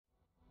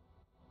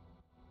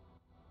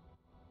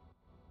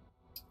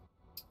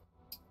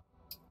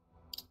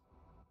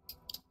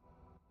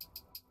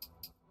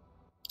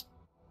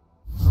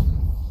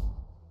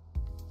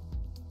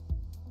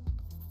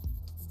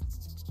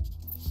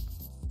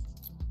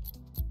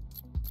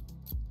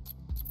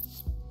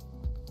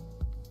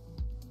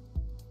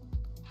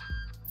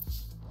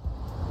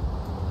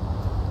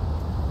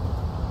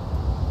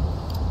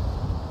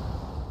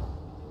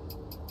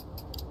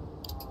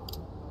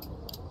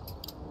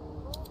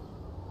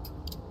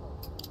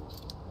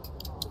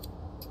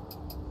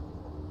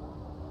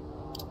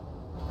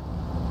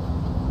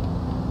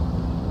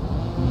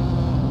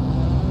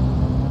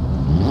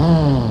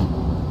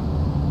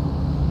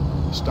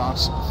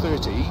pass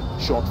 30,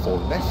 short 4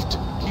 left,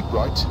 keep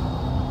right,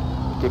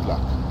 good luck.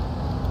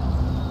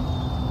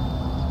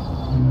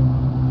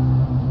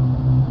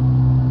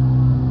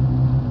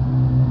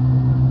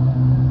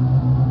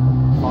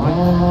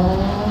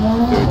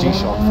 30,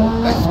 short 4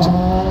 left,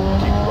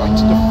 keep right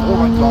into 4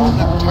 right long,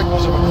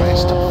 tightens over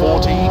crest,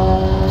 40,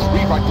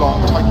 3 right long,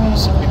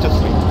 tightens, into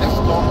 3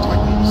 left long,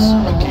 tightens,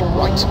 and keep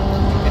right,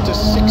 into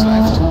 6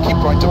 left, keep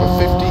right over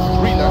 50,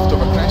 3 left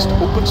over crest,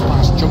 opens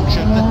past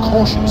junction,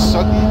 caution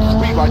sudden,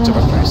 3 right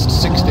over crest,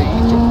 60,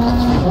 don't cut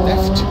 3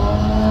 left,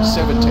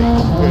 70,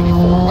 early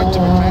 4 right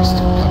over crest,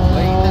 cut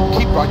lane,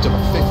 keep right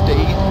over 50,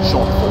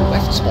 short 4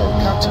 left, small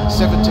cut,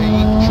 70,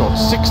 short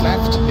 6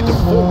 left, into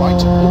 4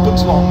 right,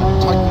 opens long,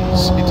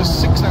 tightens, into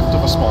 6 left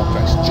over small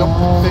crest, jump,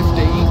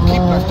 50,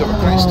 keep left over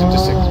crest, into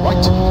 6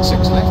 right,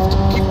 6 left,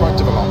 keep right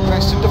over long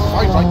crest, into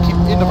 5 right, keep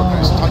in over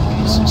crest,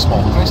 tightens,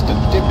 small crest and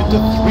dip into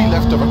 3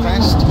 left over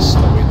crest,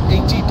 slow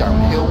in 80,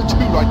 downhill,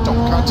 2 right, don't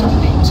cut,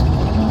 neat.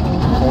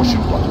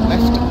 Caution 1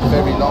 left,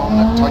 very long,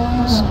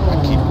 tightens, and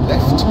keep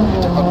left,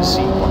 into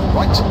unseen 1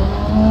 right,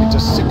 into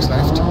 6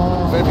 left,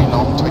 very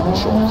long, tightens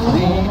short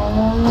 3,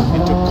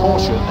 into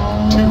caution,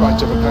 2 right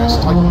over crest,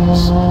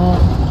 tightens,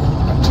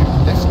 and 2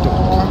 left, don't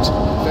cut,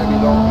 very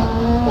long,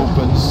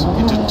 opens,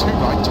 into 2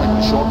 right,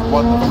 tightens short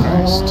 1 over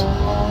crest,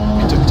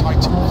 into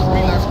tight,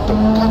 3 left,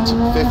 don't cut,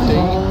 50,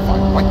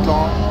 5 right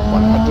long,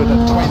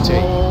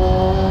 120,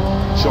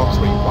 short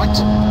 3 right,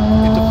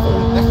 into 4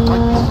 left,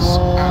 tightens,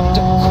 and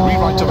 3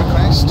 right over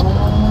crest,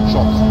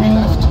 short 3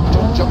 left,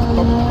 don't jump,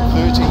 bump,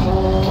 30,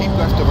 keep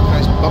left over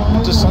crest, bump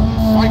into sudden,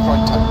 5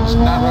 right tightens,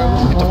 narrow,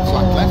 into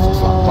flat left,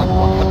 flat right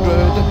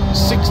 100,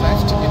 6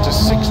 left, into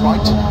 6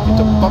 right,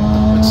 into bump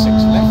and 6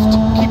 left,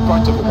 keep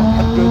right over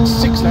 100,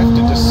 6 left,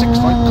 into 6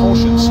 right,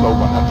 caution, slow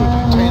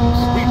 110,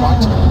 3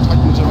 right,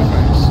 tightens over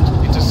crest,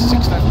 into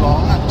 6 left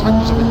long,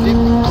 tightens over dip,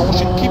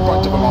 caution, keep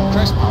right over long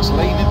crest, pass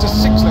lane, into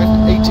 6 left,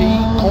 80,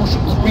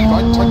 caution, 3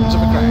 right, tightens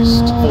over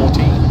crest,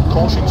 40,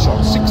 caution,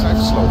 short 6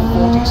 left, slow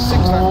 40,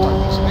 6 left,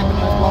 tightens, hairpin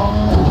left long,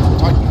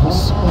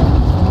 tightens,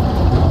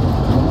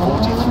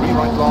 40, 3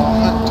 right long,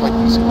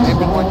 tightens,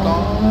 hairpin right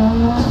long,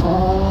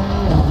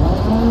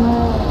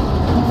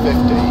 50,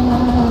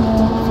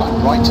 flat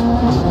right,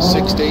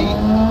 60,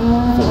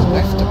 4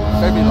 left,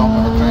 very long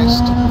over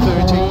crest,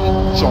 30,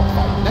 short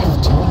 5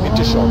 left,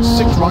 into short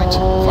 6 right,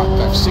 flat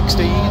left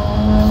 60,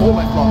 4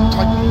 left long,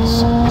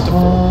 tightens, into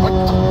 4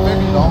 right,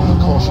 very long,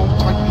 caution,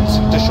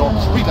 tightens, into short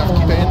 3 left,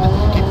 keep in,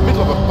 keep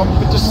middle of a bump,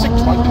 into 6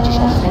 right, into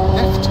short 3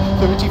 left,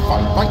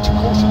 35 right,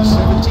 caution,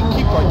 70,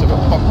 keep right of a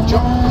bump,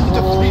 jump,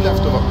 into 3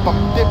 left of a bump,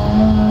 dip,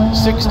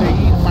 60,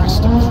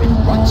 fast, 3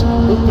 right,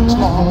 opens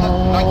long,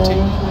 90,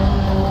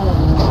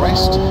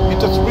 crest,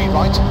 into 3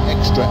 right,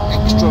 extra,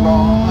 extra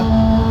long,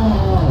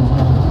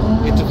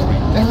 into 3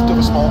 left of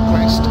a small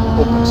crest,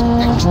 opens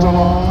extra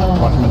long,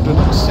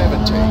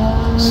 170,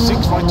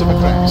 6 right of a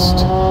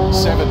crest,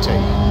 70,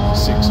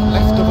 6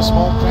 left of a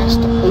small crest,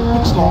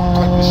 opens long,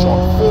 tightens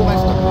short, 4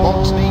 left and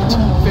logs neat,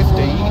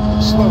 50,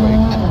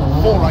 slowing,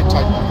 4 right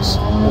tightens,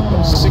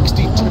 opens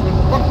 60, turn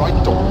 1 right,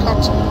 don't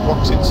cut,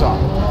 rocks inside,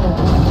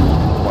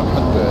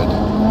 100,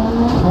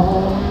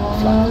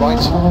 flat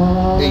right,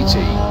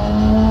 80,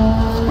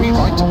 3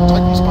 right,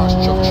 tightens past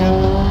junction,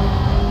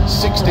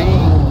 60,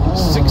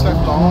 6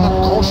 left long,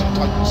 caution,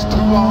 tightens 2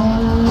 long,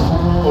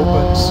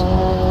 opens,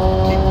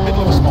 keep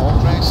middle of a small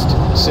crest,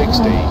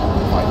 60,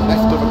 5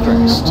 left of a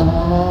crest,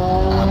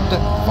 and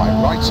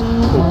 5 right,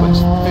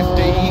 opens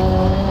 50,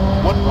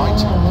 1 right,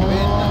 keep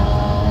in,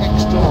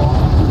 extra long,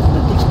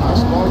 opens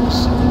past logs,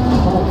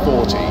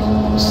 40,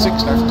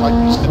 6 left,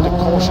 tightens into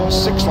caution,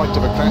 6 right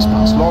of a crest,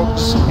 past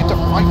logs, into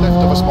 5 left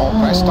of a small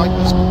crest,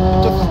 tightens,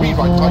 into 3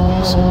 right,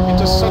 tightens,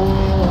 into sudden,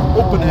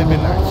 open heavy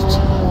left,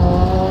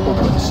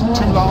 opens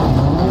 2 long,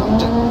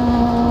 and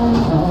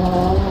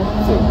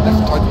 4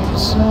 left,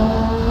 tightens,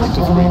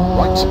 into 3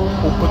 right,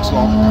 opens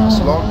long,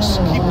 past logs,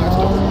 keep left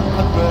over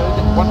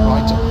 100, 1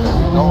 right,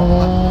 very long,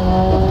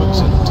 opens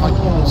and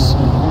tightens,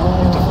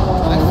 into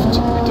left,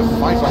 into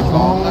 5 right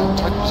long,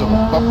 tightens over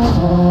bump,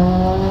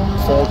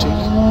 40,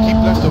 keep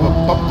left over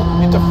bump,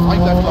 into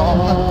 5 left long,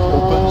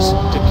 opens,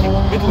 to keep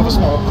middle of a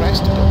small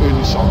crest, into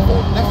early shot 4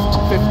 left,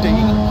 50,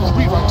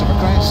 3 right of a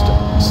crest,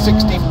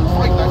 60,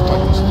 5 left,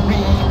 tightens 3,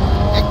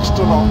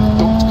 extra long,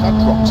 don't cut,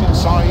 rocks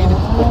inside,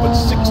 opens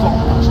 6 long,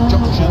 past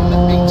junction,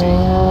 80,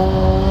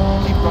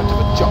 keep right of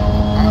a jump,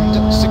 and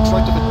 6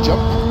 right of a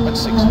jump, and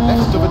 6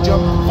 left of a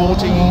jump,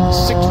 40,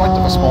 6 right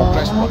of a small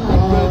crest,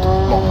 100,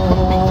 long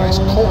bumpy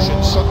crest,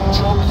 caution, sudden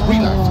short, 3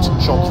 left,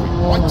 short 3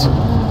 right,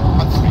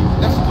 and 3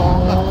 left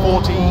long,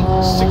 40,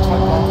 6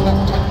 right long,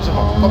 tightens of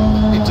a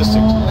bump, into 6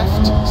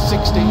 left,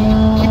 60,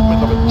 keep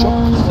middle of a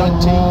jump,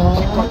 90,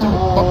 keep right of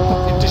a bump,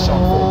 into short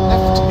 4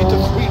 left, into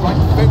 3 right,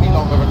 very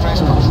long of a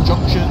crest, past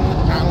junction,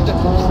 and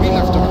 3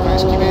 left of a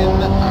crest, keep in,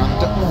 and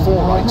 4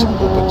 right,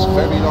 opens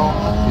very long,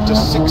 into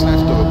 6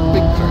 left of a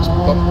big crest,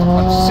 bump,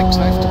 and 6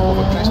 left of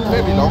a crest,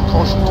 very long,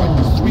 caution,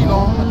 tightens 3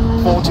 long,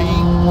 40,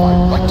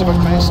 5 right of a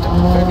crest,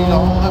 very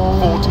long,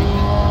 40,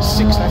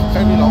 6 left,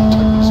 very long,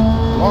 tightens,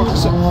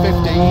 logs, 50,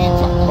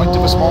 flat right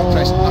of a small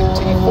crest,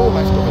 90, 4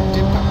 left of a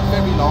dip,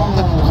 very long,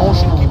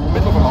 caution, keep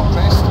middle of a long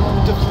crest,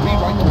 to 3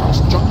 right,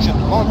 past junction,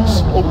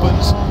 logs,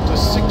 opens, to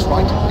 6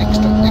 right,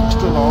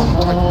 extra long,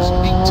 tightens,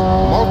 8,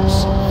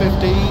 logs,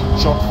 50,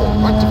 short 4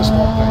 right of a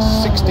small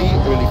crest, 60,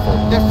 early 4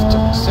 left,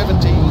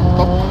 70,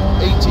 up,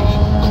 80,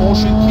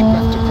 caution, keep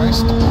left to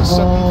crest,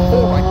 sudden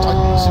 4 right,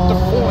 tightens, into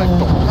 4 left,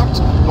 don't cut,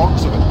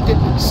 logs of a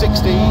dip,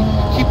 60,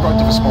 keep right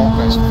of a small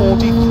crest,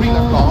 40, 3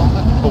 left long,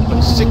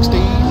 opens, 60,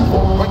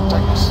 4 right,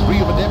 tightens,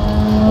 3 of a dip,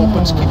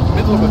 opens, keep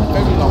middle of a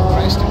very long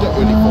crest, into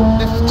early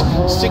 4 left,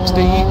 60,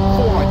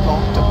 4 right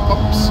long, to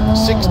bumps,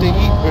 60,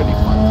 early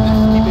 5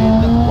 left, keep in,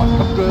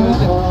 100,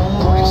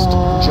 crest,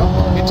 jump,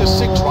 into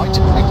 6 right,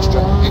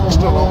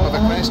 extra long of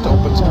a crest,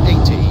 opens,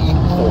 80,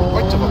 4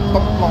 right of a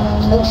bump long,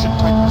 caution,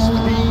 tightens,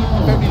 3,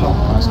 very long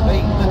past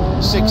lane,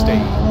 60,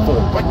 4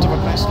 right of a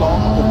crest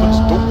long, opens,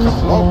 don't cut,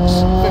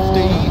 logs,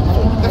 50,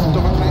 4 left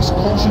of a crest,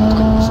 caution,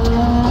 tightens, 2,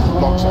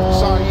 logs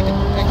outside,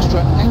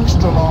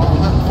 extra long,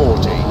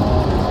 40,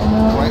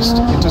 crest,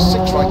 into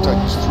 6 right,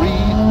 tightens, 3,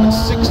 and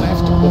 6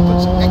 left,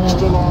 opens,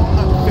 extra long,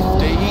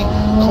 50,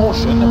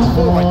 caution,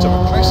 4 right of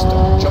a crest,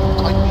 jump,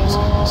 tightens,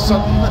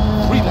 sudden,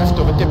 3 left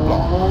of a dip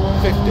long,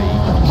 50,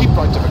 keep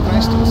right of a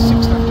crest, and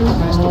 6 left of a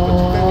crest,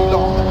 opens, very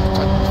long,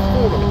 tightens,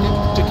 4 of a dip,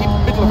 to keep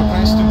middle of a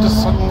crest, into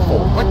sudden, 4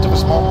 right of a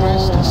small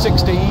crest,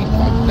 60,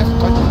 5 left,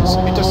 tightens,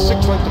 into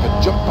 6 right of a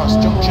jump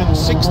past junction,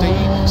 60,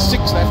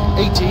 6 left,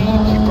 80,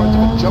 keep right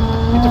of a jump,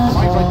 into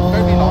 5 right,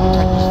 very long,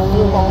 tightens,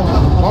 4 long,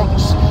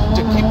 logs,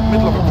 to keep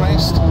middle of a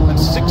crest, and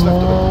 6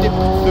 left of a dip,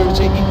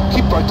 30,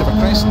 keep right of a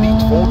crest,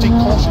 lead 40,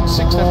 caution,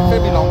 6 left,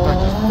 very long,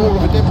 tightens, 4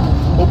 of a dip,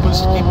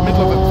 opens to keep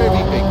middle of a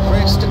very big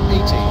crest,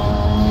 80,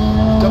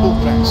 double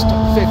crest,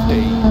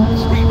 50,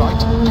 3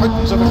 right,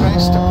 tightens of a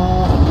crest,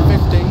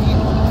 50,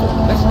 4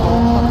 left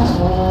long,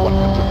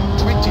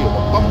 120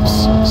 over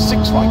bumps,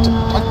 6 right,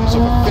 tightens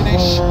of a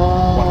finish,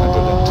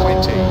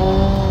 120,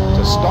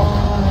 to stop.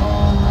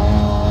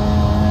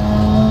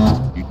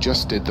 You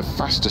just did the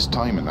fastest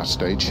time in that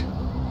stage.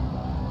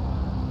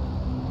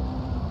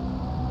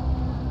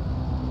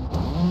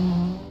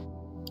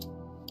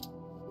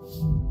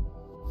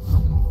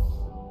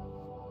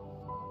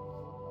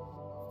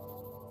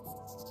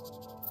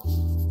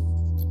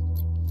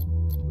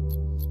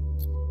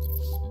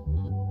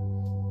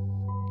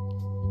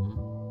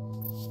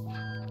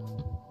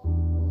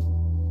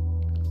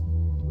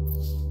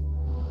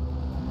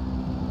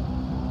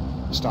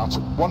 Starts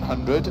at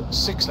 100,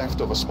 6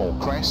 left of a small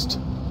crest.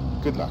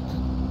 Good luck.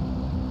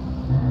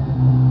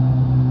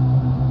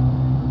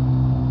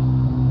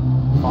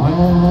 5,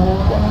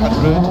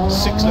 100,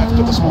 6 left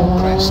of a small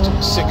crest,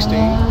 60,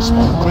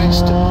 small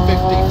crest, 50,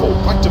 4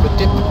 right of a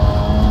dip,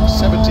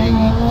 70, 3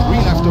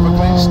 left of a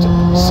crest,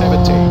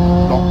 70,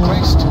 long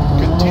crest,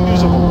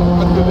 continues over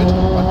 100,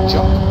 and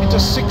jump into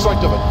 6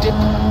 right of a dip,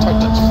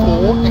 tightens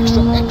 4,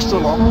 extra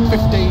long, 50,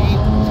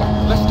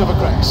 flat left of a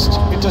crest,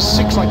 into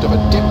 6 right of a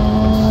dip,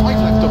 and 5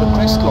 left of a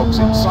crest, logs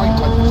inside,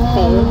 tightens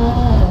 4,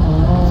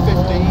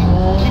 50,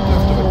 keep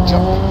left of a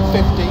jump,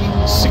 50,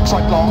 6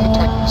 right long,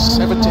 tightens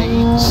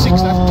 70,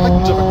 6 left,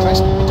 tightens of a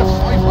crest, into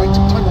 5 right,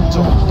 tightens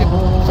of a dip,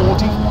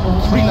 40,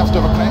 3 left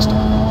of a crest,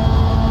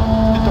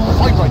 into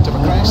 5 right of a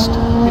crest,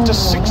 into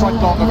 6 right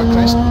long of a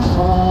crest,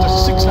 into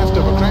 6 left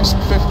of a crest,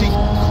 50,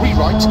 3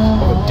 right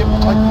of a dip,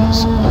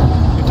 tightens,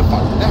 into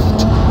 5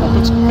 left,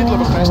 opens middle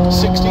of a crest,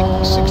 60,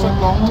 6 right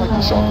long,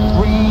 tightens short,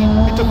 3,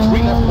 into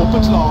 3 left,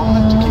 opens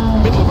long, to keep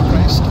middle of a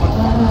crest, and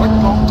 5 right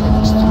long,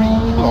 tightens 3,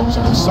 logs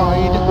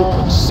outside,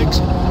 opens 6,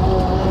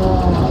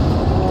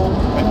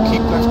 and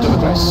keep left of a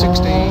crest,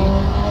 60,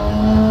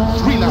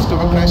 3 left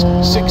of a crest,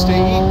 60, 3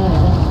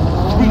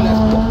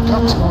 left, don't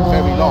cut,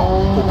 very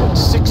long, open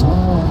 6,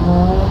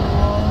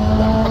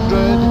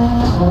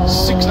 100,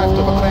 6 left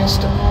of a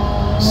crest,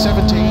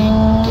 70,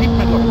 keep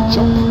middle of a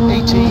jump,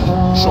 80,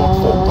 short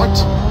 4 right,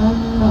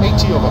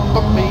 80 over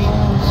bumpy,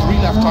 3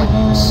 left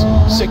tightens,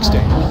 60,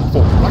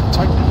 4 right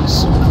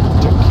tightens,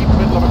 to keep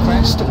middle of a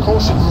crest,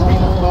 caution 3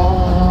 left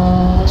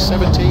long,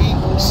 70,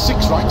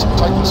 6 right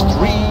tightens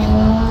 3,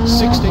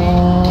 60,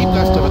 keep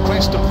left of a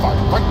crest and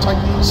 5 right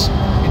tightens,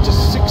 into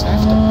 6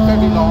 left,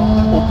 very long,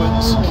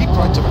 opens, keep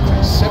right of a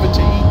crest,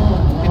 70,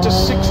 into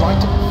 6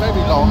 right,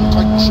 very long,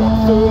 tightens short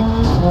 4,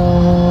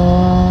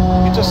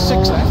 into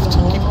 6 left,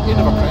 keep in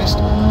of a crest,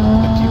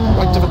 and keep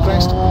right of a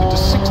crest, into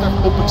 6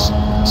 left, opens,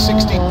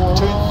 60,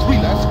 turn 3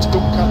 left,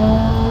 don't cut,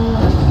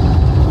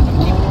 and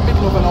keep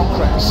middle of a long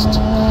crest,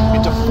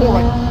 into 4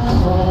 right,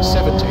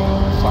 70,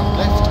 flat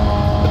left,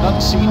 an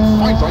unseen,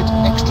 5 right,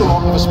 extra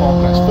long of a small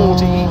crest,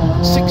 40,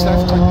 6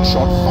 left, tighten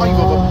short, 5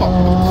 over bump,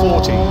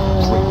 40, 3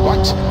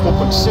 right,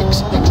 open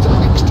 6,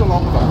 extra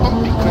long of a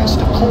bumpy crest,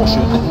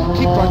 caution,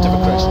 keep right of a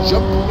crest,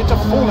 jump, into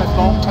 4 left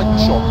long, tighten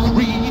short,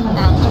 3,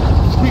 and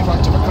 3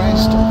 right of a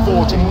crest,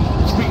 40,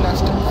 3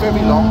 left,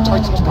 very long,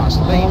 tightens past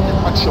lane,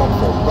 and short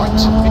 4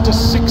 right, into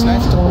 6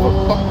 left of a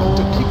bump,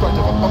 to keep right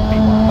of a bumpy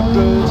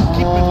 100,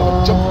 keep middle of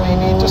a jump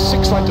maybe, into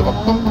 6 right of of a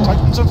bump,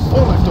 tightens and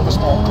 4 left of a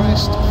small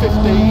crest, 50,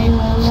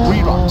 3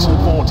 right,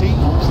 40, 3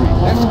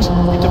 left,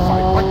 into 5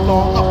 right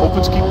long,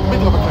 opens, keep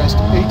middle of a crest,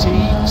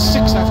 80,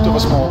 6 left of a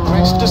small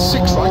crest, to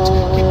 6 right,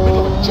 keep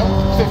middle of a jump,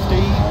 50,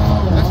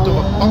 left of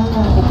a bump,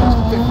 opens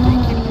 50,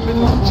 keep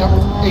middle of a jump,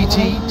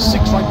 80,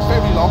 6 right,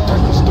 very long,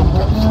 tightens don't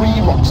cut, 3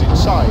 rocks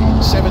inside,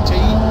 70,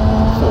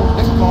 4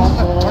 left long,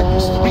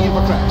 tightens 3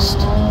 of a crest,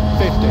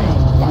 50,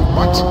 5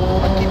 right,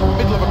 and keep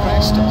middle of a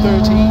crest,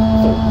 30,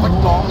 4 right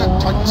long,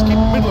 tightens, keep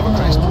middle of a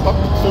crest, bump,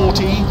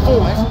 40,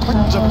 4 left,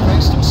 tightens of a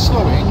crest, and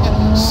slowing,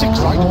 6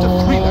 right into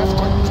 3 left,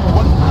 tightens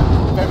 1,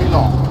 very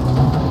long,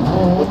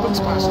 opens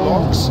past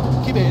logs,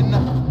 keep in,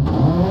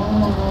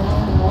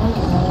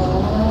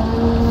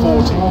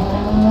 40,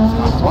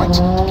 flat right,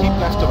 to keep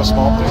left of a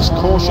small crest,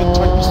 caution,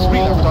 tightens 3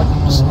 left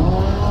tightens,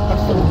 and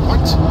 4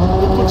 right,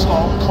 opens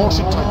long,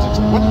 caution, tightens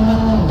 1,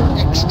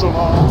 extra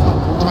long,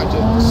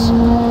 tightens,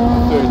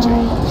 30,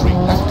 3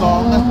 left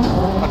long, and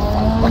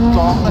 5 right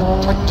long,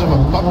 tightens of a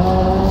bump,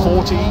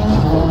 40,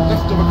 4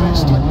 left of a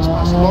crest, tightens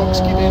past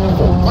logs, keep in,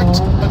 4 right,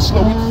 and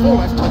slowing, 4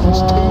 left, tightens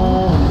 2,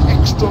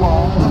 extra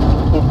long,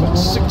 opens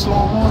 6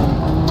 long,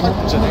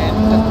 tightens an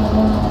end,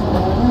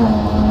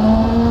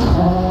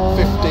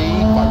 50,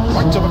 5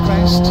 right of a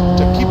crest,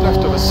 to keep left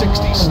of a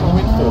 60,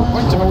 slowing, 4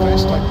 right of a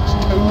crest, tightens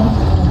 2,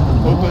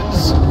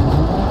 opens,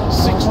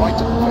 6 right,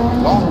 very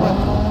long,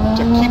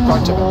 to keep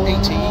right of an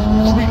 80,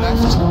 3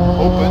 left,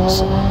 opens,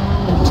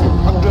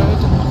 200,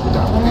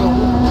 downhill,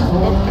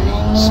 bumpy,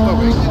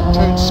 slowing,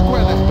 turn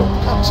square left, don't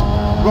cut,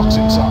 rocks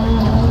inside,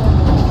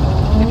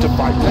 into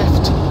 5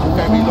 left,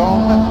 very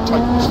long,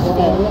 tightens 4,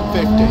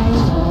 50,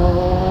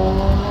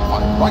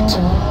 right,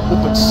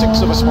 open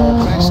 6 of a small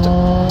crest,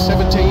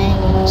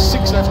 70,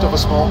 6 left of a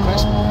small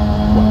crest,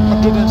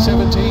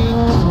 170,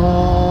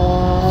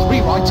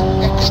 3 right,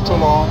 extra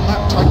long,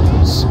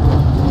 tightens,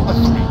 a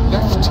 3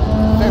 left,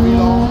 very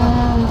long,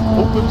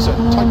 opens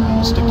and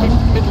tightens to keep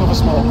middle of a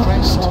small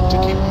crest, to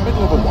keep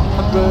middle of a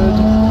 100,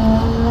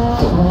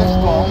 4 left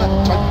long,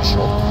 tightens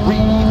short 3,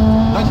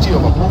 90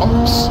 over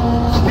bumps,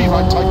 3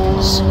 right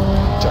tightens,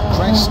 to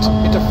crest,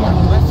 into flat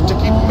left, to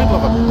keep middle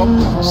of a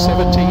bump,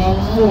 70,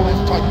 4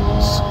 left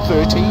tightens,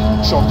 30,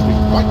 short 3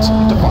 right,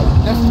 into 5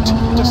 left,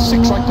 into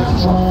 6 right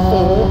tightens, short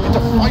 4, into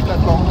 5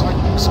 left long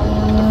tightens,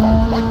 into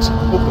 5 right,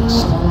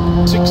 opens,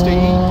 60,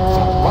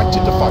 flat right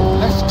into 5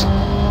 left,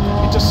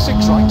 into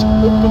 6 right,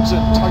 opens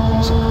and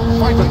tightens,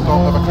 5 right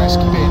long of a crest,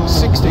 keep in,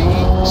 60,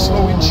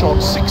 slow in short,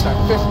 6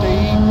 left,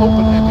 50,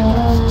 open heavy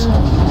left,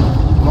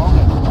 long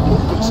and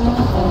opens to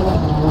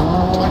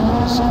 4,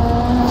 tightens,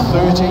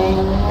 30,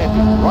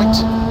 heavy right,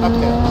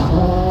 uphill,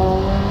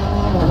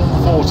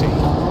 40,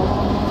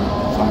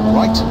 flat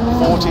right,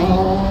 40,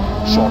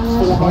 short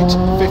 4 right,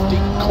 50,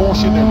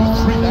 caution nearly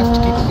 3 left,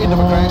 keep in of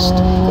a crest,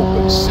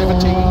 open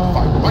 70,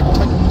 5 right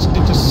tightens,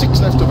 into 6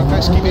 left of a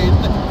crest, keep in,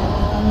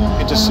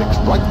 into 6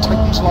 right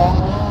tightens long,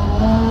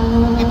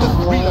 into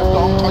 3 left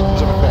long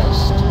tightens of a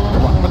crest,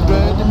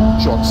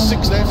 100, short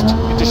 6 left,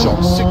 into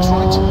short 6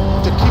 right,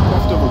 to keep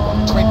left over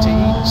 120,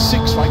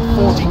 6 right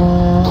 40,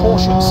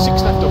 caution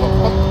 6 left over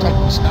bump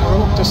tightens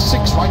narrow, to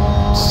 6 right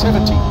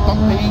 70,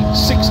 bumpy,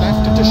 6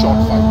 left into short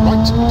 5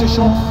 right, into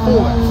short 4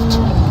 left,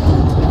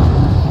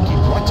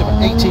 keep right over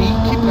 80,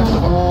 keep left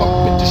over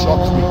bump into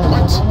short 3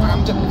 right,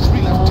 and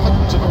 3 left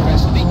tightens of a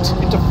crest neat,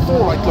 into 4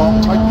 right long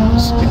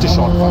tightens, into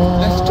short 5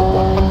 left,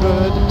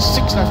 100,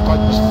 6 left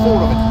tightens,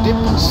 4 of a dip,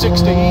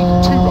 60,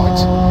 2 right,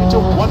 into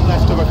 1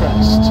 left of a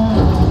crest,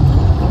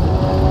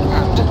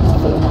 and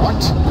 4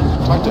 right,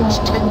 tightens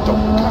 2,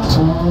 don't cut,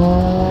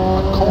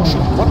 and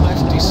caution 1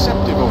 left,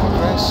 deceptive over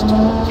crest,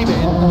 keep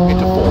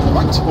into 4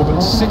 right, open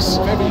 6,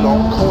 very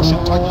long, caution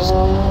tightens,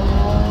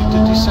 into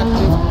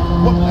deceptive,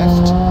 1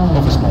 left,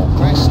 over small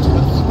crest,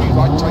 and 3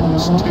 right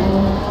tightens 2,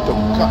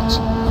 don't cut,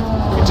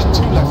 into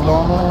 2 left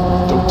long,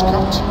 don't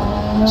cut,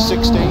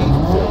 60,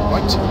 4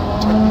 right,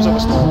 tightens over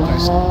small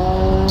crest,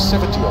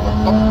 70 over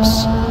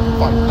bumps,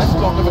 5 left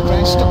long of a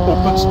crest,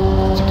 opens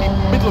to keep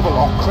middle of a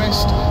long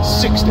crest,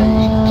 60,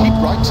 keep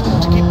right,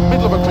 to keep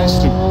middle of a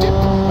crest through dip,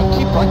 and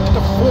keep right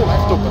into 4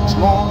 left, opens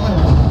long,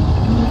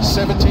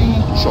 70,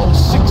 short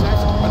 6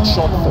 left, and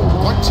short 4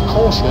 right,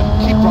 caution,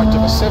 keep right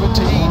of a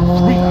 70,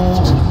 3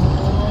 left,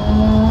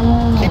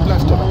 keep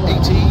left of a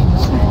 80,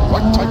 3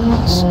 right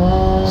tightens,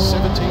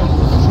 70,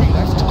 3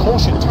 left,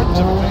 caution, tightens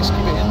of a crest,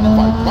 keep it in,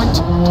 5 right,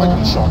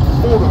 tightens short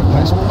 4 of a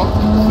crest, bump,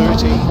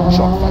 30,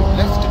 short 5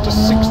 left into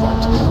 6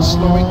 right,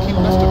 slowing, keep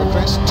left of a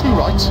crest, 2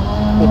 right,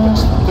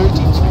 opens 30,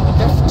 3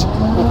 left,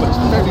 opens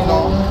very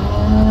long,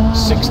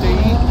 60,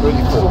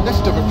 early 4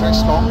 left of a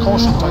crest long,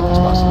 caution, tightens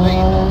past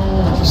lane,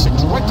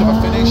 6 right of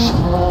a finish,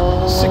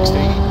 60,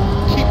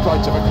 keep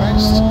right of a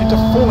crest, into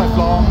 4 left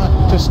long,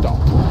 to stop.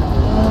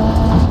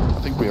 I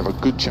think we have a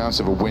good chance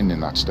of a win in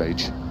that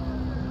stage.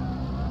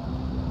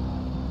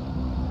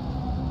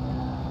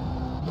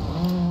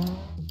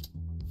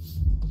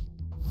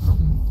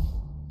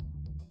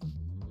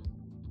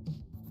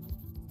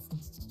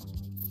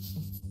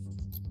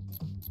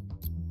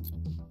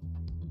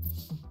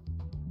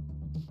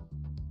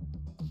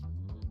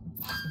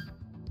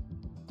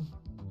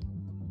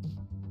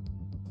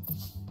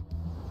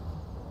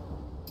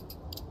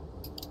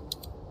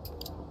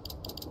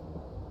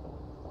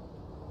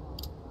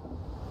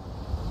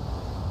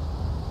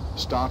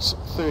 Starts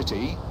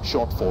 30,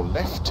 short 4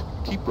 left,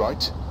 keep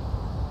right,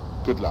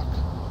 good luck.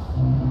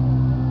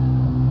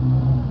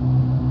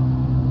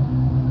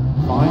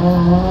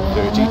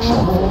 30,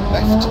 short 4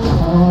 left,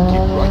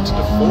 keep right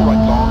into 4 right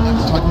long,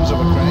 tightens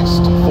over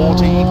crest,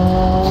 40,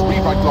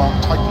 3 right long,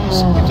 tightens,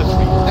 into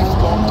 3 left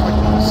long,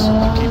 tightens,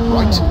 and keep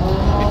right,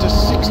 into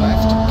 6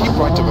 left, keep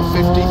right over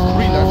 50,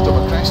 3 left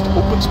over crest,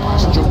 opens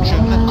past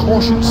junction,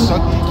 caution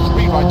sudden,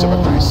 3 right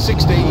over crest,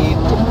 60,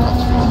 don't cut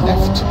 3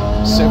 left,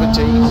 70,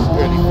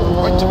 early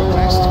 4 right over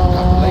crest,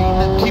 cut lane,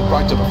 keep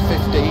right over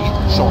 50,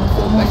 short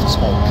 4 left,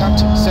 small cut,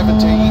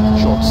 70,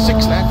 short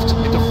 6 left,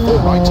 into 4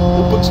 right,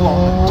 opens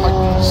long,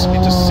 tightens,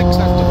 into 6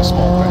 left of a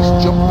small crest,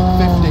 jump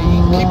 50,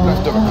 keep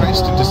left of a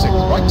crest, into 6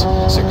 right,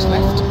 6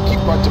 left,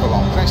 keep right of a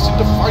long crest,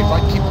 into 5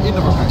 right, keep in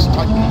of a crest,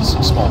 tightens,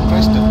 small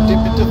crest and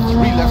dip into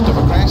 3 left of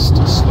a crest,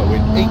 slow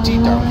in 80,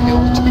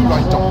 downhill, 2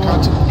 right, don't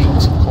cut, neat,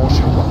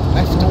 caution 1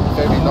 left,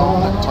 very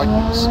long,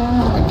 tightens,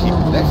 and keep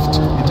left,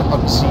 into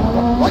unseen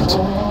 1 right,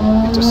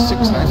 into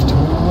 6 left,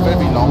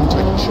 very long,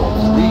 tighten short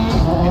 3,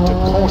 into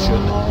caution,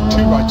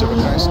 2 right of a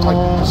crest,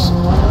 tightens,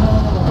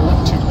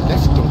 and 2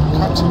 left, don't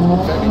cut,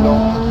 very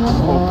long,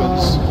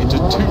 opens, into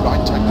 2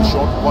 right, tighten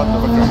short 1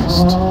 of a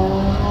crest,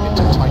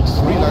 into tight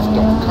 3 left,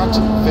 don't cut,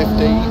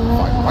 50,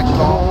 5 right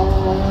long,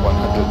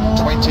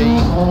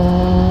 120,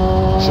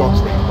 short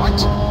 3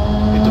 right,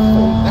 into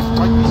 4 left,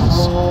 tightens,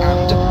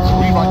 and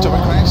 3 right of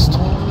a crest,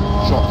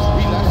 short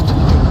 3 left,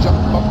 jump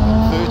bump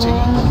 30,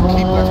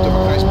 keep left of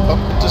a crest,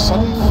 bump into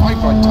sudden,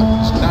 5 right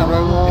tightens,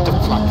 narrow, into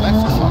flat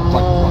left, flat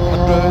right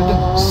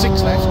 100,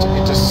 6 left,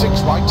 into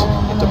 6 right,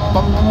 into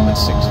bump and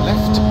 6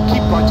 left,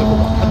 keep right over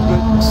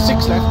 100,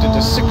 6 left,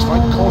 into 6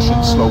 right, caution,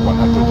 slow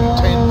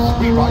 110,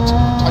 3 right,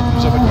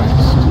 tightens over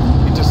crest,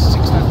 into 6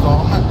 left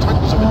long,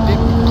 tightens over dip,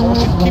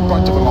 caution, keep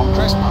right over long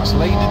crest, pass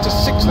lane, into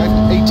 6 left,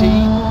 80,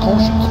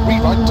 caution, 3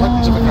 right,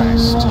 tightens over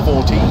crest,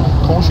 40,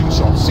 caution,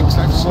 short 6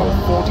 left, slow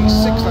 40,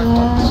 6 left,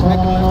 tightens,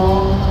 nip left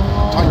long,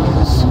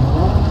 tightens,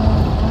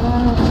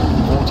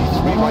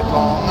 43 right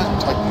long,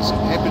 tightens,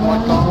 hairpin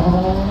right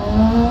long,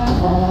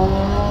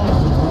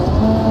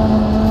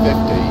 50,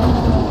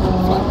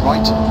 flat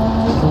right,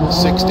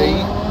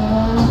 60,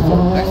 4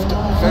 left,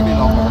 very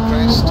long over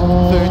crest,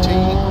 30,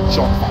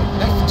 short 5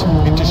 left,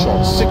 into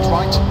short 6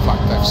 right,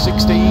 flat left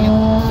 60,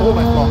 4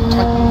 left long,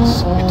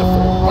 tightens, into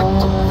 4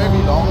 right,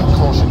 very long,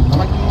 caution,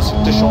 tightens,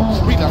 into short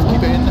 3 left,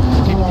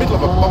 keep middle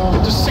of a bump,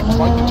 into 6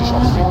 right, into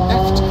short 3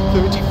 left,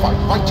 35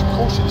 right,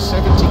 caution,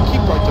 70,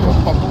 keep right of a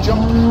bump,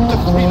 jump, into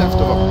 3 left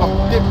of a bump,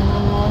 dip,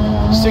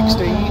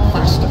 60,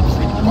 fast, 3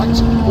 right,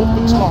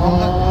 opens long,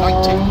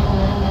 90,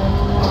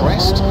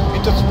 crest,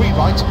 into 3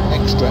 right,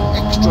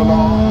 extra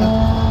long,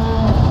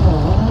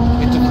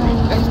 into 3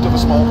 left of a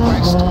small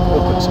crest,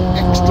 opens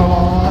extra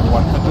long,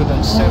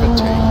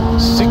 170,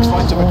 6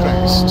 right of a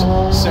crest,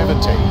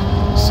 70,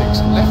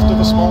 6 left of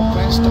a small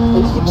crest,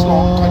 opens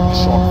long, tightens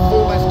short,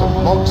 4 left of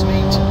logs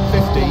neat,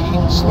 50,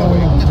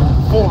 slowing,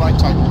 4 right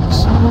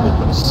tightens,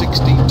 opens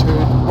 60,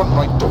 turn, 1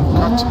 right don't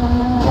cut,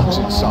 rocks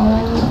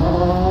inside,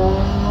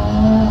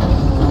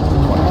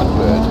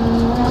 100,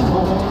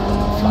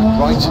 flat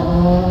right,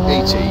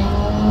 80,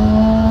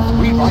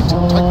 3 right,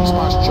 tightens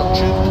past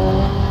junction,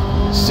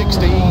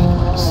 60,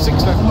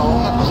 6 left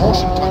long,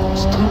 caution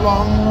tightens too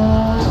long,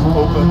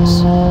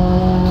 opens,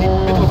 keep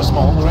middle of a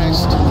small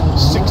crest,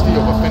 60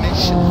 over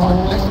finish,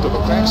 5 left of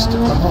a crest,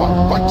 and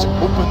 5 right,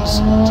 opens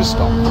to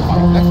stop,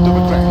 5 left of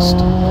a crest.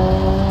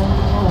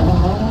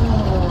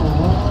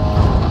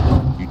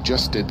 You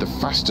just did the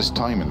fastest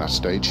time in that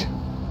stage.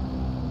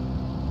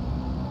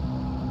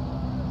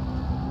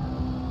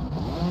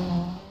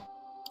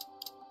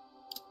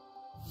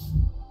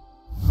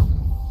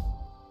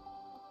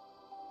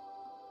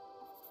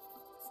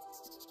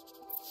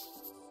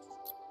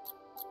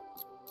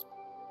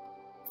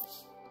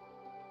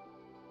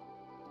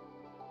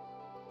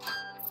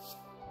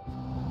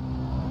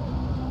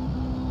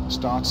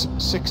 Starts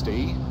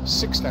 60,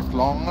 6 left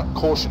long,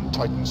 caution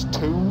tightens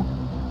 2,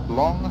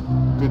 long,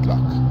 good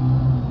luck.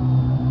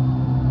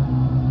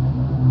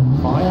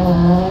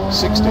 5,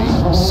 60,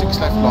 6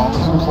 left long,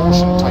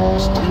 caution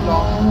tightens 2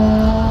 long,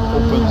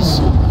 opens,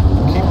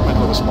 keep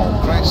middle of a small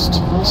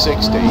crest,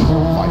 60,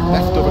 5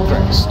 left of a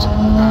crest,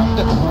 and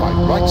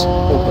 5 right,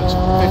 opens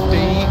 50,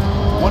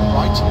 1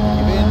 right,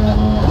 give in,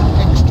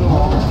 extra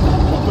long,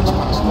 opens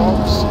past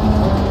logs,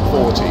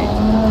 40,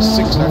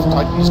 6 left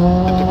tightens,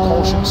 into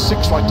caution,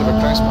 6 right of a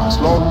crest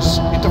past logs,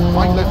 into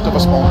 5 left of a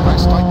small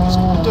crest tightens,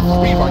 into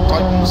 3 right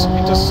tightens,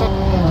 into sudden,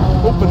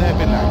 open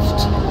hairpin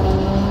left,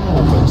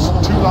 opens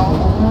too long,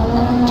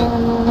 and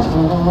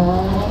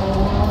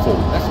 4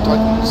 left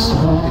tightens,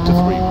 into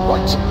 3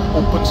 right,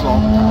 opens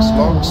long past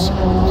logs,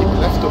 keep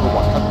left over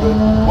 100,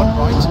 1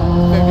 right,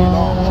 very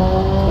long,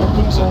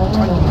 opens and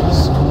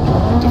tightens,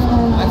 into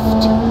 5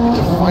 left,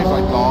 into 5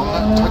 right long,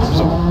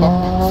 tightens over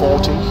bump,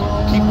 40,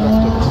 keep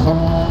left over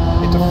bump,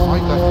 into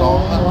 5 left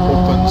long,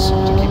 opens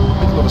to keep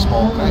middle of a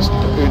small crest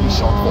into early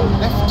short 4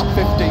 left,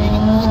 50,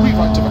 3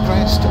 right of a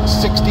crest,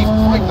 60,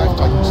 5 left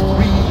tightens, 3,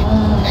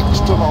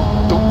 extra long,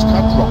 don't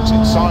cut, rocks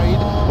inside,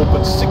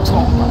 opens 6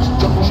 long past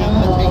junction,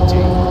 80,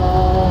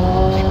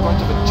 keep right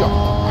of a jump,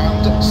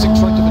 and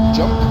 6 right of a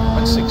jump,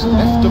 and 6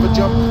 left of a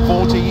jump,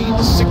 40,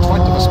 6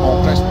 right of a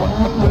small crest,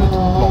 100,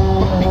 long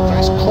bumpy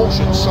crest,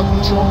 caution, sudden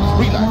short,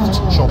 3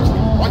 left, short 3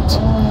 right,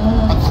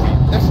 and 3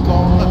 left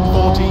long,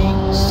 40,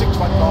 6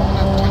 right long,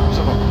 and tightens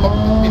of a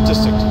bump, into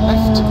 6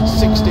 left,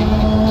 60,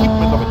 keep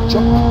middle of a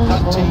jump,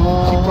 90,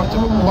 keep right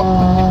of a bump,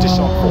 into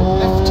short 4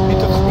 left,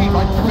 into 3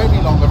 right, very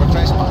long of a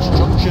crest, past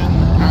junction,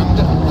 and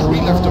 3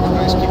 left of a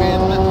crest, keep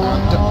in,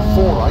 and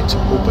 4 right,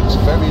 opens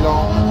very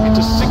long,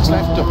 into 6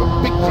 left of a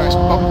big crest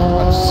bump,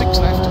 and 6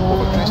 left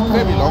of a crest,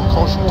 very long,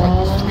 caution,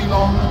 tightens 3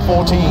 long,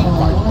 40,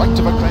 5 right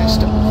of a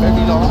crest,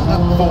 very long,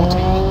 40,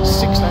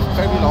 6 left,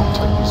 very long,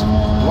 tightens,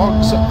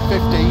 logs,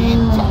 50,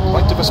 flat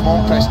right of a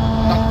small crest,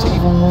 90,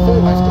 4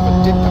 left of a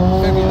dip,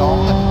 very long,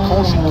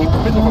 caution, keep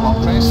middle of a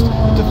long crest,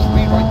 into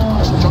 3 right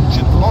past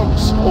junction,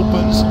 logs,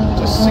 opens,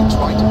 to 6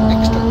 right,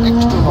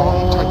 extra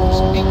long,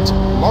 tightens 8,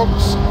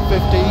 logs,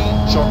 50,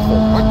 short 4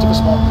 right of a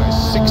small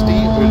crest, 60,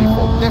 early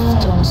 4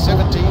 left,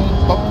 70,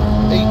 bump,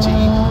 80,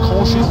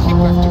 caution, keep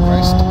left to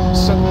crest,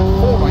 sudden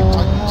 4 right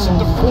tightens,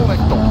 into 4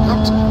 left don't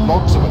cut,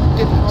 logs of a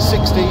dip,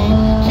 60,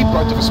 keep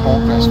right of a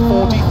small crest,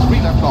 40,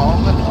 3 left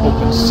long,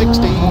 opens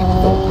 60,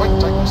 4 right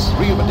tightens,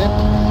 3 of a dip,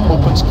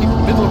 opens, keep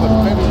middle of a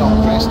very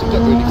long crest, into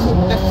early 4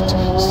 left,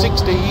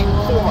 60,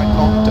 4 right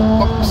long to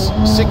bumps,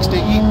 60,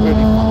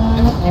 early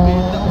 5 left, keep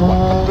in,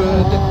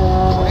 100,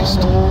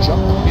 crest, jump,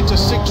 into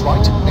 6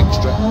 right,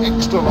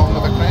 extra long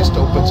of a crest,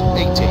 opens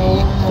 80,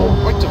 4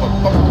 right of a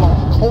bump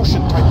long,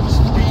 caution, tightens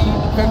 3,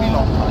 very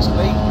long past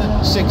lane,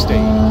 60, 4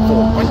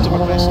 right of a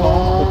crest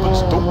long,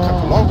 opens, don't cut,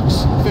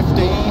 logs, 50,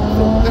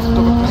 4 left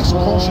of a crest,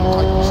 caution,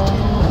 tightens 2,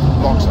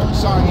 logs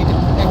outside,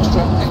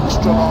 extra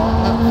long,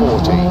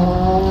 40,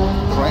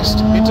 crest,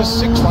 into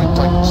 6 right,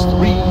 tightens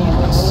 3,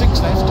 and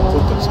 6 left,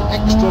 opens,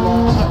 extra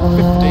long,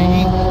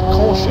 50,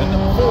 caution,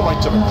 4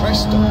 right of a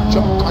crest,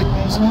 jump,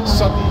 tightens,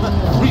 sudden,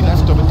 3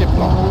 left of a dip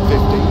long,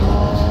 50,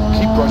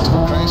 keep right of a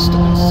crest,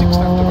 and 6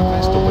 left of a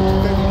crest, opens,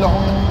 very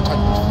long,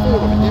 tightens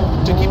 4 of a dip,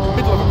 to keep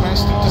middle of a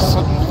crest, into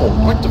sudden, 4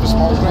 right of a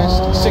small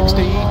crest,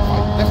 60,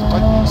 5 left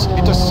tightens,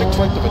 into 6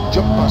 right of a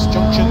jump past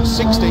junction,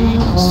 60,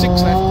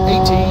 6 left,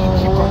 80,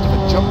 keep right of a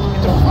jump,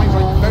 into 5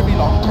 right, very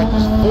long,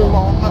 tightens 4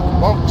 long,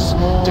 logs,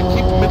 to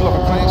keep middle of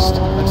a crest,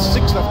 and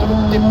 6 left of a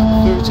dip,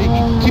 30,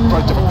 keep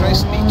right of a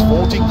crest, neat,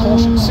 40,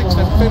 caution, 6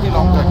 left, very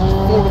long, tightens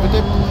 4 of a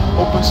dip,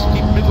 opens to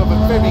keep middle of a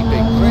very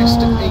big crest,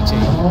 80,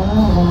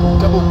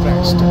 double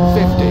crest,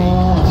 50,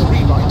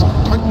 3 right,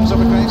 tightens of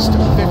a crest,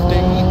 50,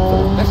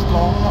 4 left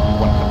long,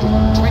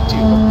 120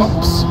 of a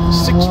bumps,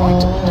 6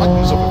 right,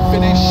 tightens of a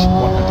finish,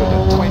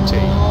 120,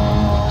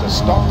 to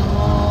stop.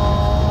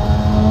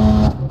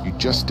 You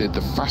just did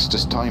the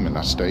fastest time in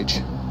that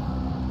stage.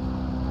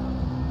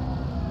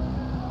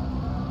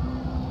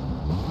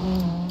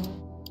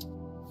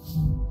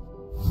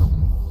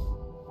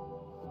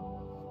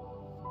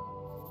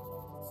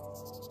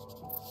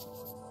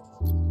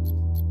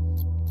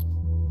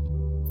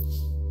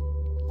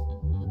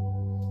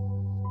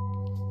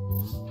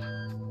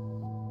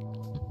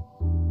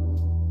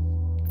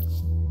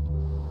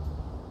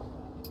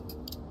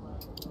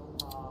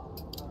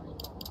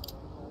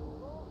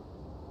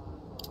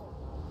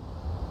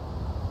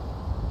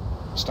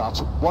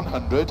 Starts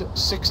 100,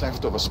 6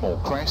 left of a small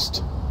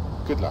crest.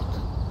 Good luck.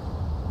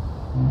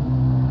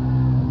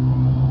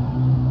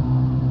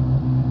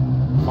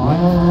 5,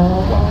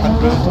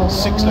 100,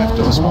 6 left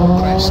of a small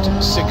crest,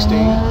 60,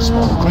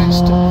 small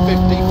crest,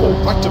 50, 4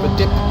 right of a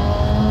dip,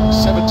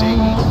 70, 3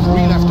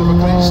 left of a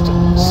crest,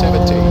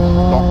 70,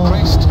 long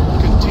crest,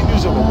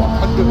 continues over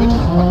 100,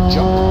 and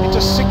jump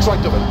into 6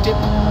 right of a dip,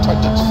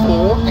 tightens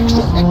 4,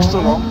 extra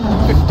long,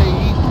 50,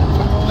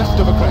 flat left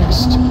of a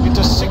crest,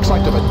 into 6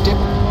 right of a dip,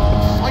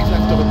 5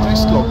 left of a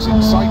crest, logs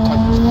inside,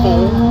 tightens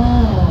 4,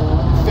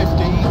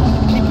 50,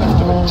 keep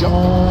left of a jump,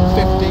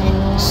 50,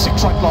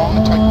 6 right long,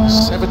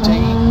 tightens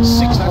 70,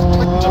 6 left,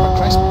 tightens of a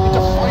crest, into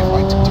 5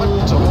 right,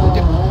 tightens of a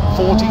dip,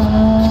 40,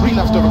 3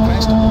 left of a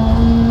crest,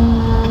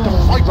 into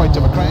 5 right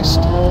of a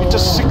crest, into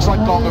 6 right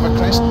long of a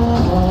crest,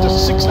 into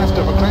 6 left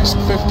of a crest,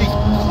 50,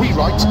 3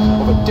 right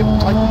of a dip,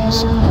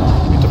 tightens,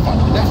 into 5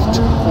 left,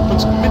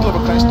 opens middle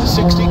of a crest to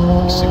 60,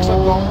 6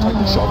 right long,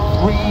 tightens short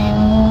 3,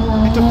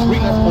 into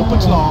 3 left,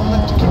 opens long,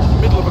 to keep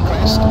middle of a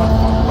crest, and 5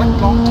 right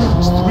long,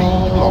 tightens 3,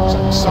 logs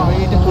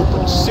outside,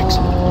 opens 6,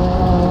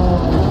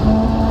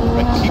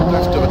 and keep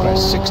left of a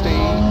crest, 60,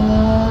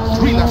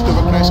 3 left of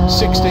a crest,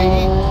 60,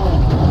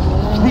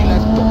 3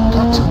 left, don't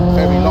cut,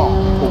 very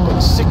long,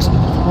 opens 6,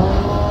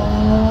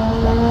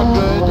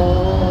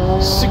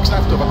 100, 6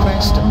 left of a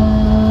crest,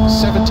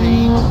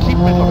 70, keep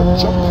middle of a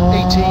jump,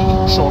 80,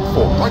 short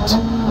 4 right,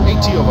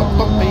 80 of a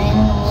bumpy,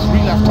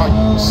 3 left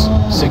tightens,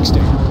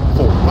 60,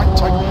 4 right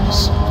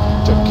tightens,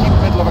 to to keep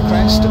middle of a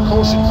crest,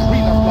 caution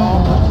 3 left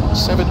long,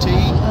 70,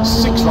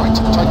 6 right,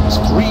 tightens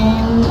 3,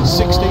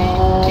 60,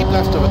 keep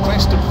left of a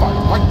crest and 5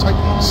 right,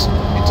 tightens,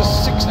 into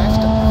 6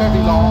 left,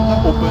 very long,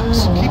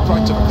 opens, keep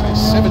right of a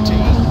crest, 70,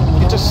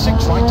 into 6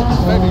 right,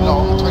 very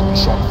long, tightens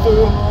short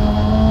 4,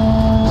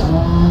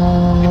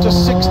 into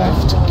 6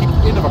 left, keep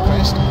in of a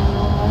crest,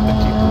 then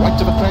keep right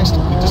of a crest,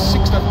 into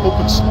 6 left,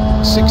 opens,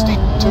 60,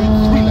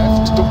 turn 3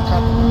 left, don't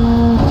cut,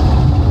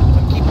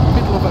 and keep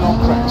middle of a long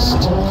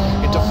crest,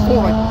 into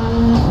 4 right,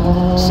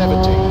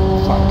 70,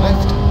 flat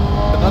left,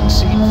 an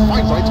unseen,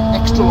 5 right,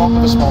 extra long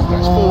of a small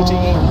crest, 40,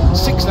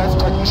 6 left,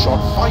 tighten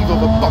short, 5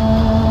 over bump,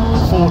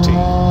 40, 3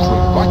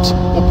 right,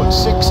 open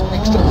 6,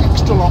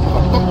 extra long of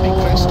a bumpy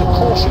crest, to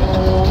caution,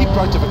 keep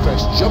right of a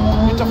crest, jump,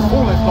 into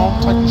 4 left long,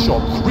 tighten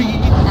short, 3,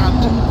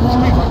 and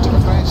 3 right of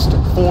a crest,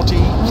 40,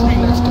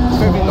 3 left,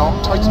 very long,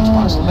 tightens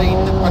past lane,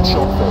 and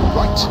short 4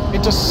 right,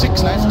 into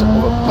 6 left,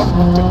 of a bump,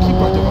 to keep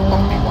right of a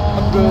bumpy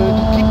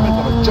 100, keep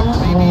middle of a jump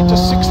maybe, into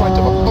 6 right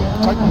of a bump,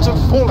 tightens and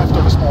 4 left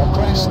of a small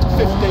crest,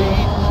 50,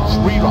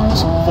 3 right,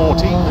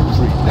 40,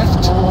 3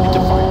 left, into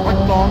 5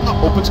 right long,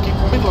 opens, keep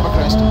middle of a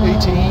crest,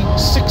 80,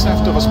 6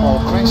 left of a small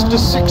crest, to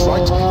 6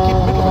 right, keep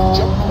middle of a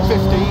jump, 50,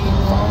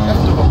 5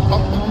 left of a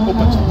bump,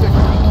 opens 50,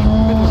 keep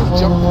middle of a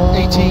jump,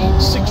 80,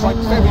 6 right,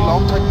 very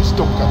long, tightens,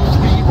 don't cut,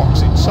 3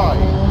 rocks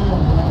inside,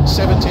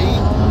 70,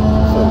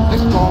 4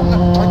 left long,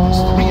 tightens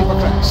 3 of a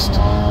crest,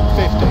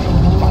 50,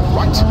 5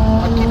 right,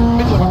 and keep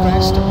middle of a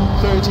crest,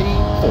 30,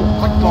 4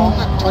 right long,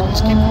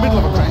 tightens, keep middle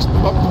of a crest,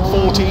 bump,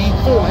 40,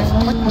 4 left,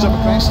 tightens of a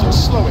crest,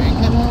 slowing,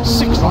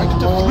 6 right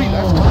into 3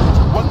 left,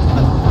 1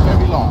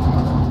 very long,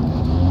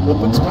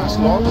 opens past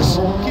logs,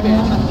 keep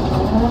in,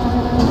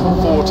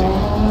 40,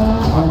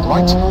 and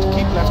right, to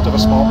keep left of a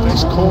small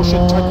crest,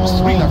 caution, tightens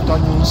 3 left,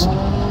 tightens,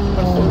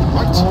 and 4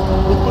 right,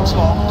 opens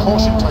long,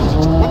 caution,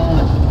 tightens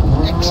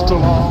 1, extra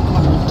long,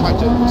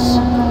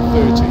 tightens,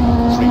 30,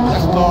 3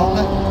 left long,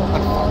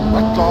 and 5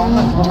 right long,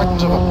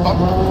 tightens of a bump,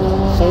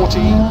 40,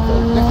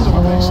 4 left of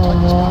a crest,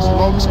 tightens past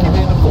logs, keep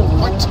in, 4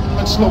 right,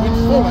 and slow in,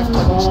 4 left,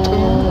 tightens 2,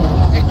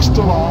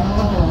 extra long,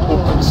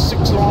 opens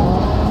 6 long,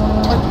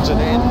 tightens an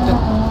end,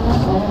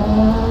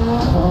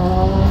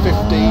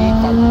 50,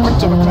 5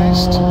 right of a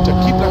crest, to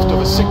keep left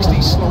of a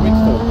 60, slow in,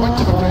 4 right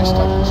of a crest,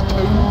 tightens 2,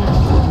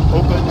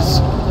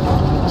 opens,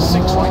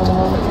 6 right,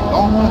 very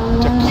long,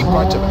 to keep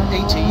right of an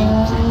 80,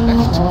 3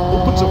 left,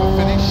 opens of a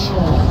finish,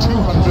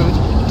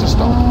 200, to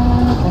stop.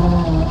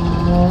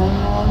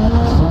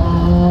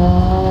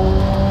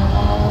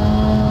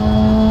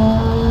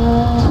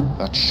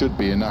 That should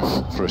be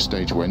enough for a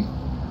stage win.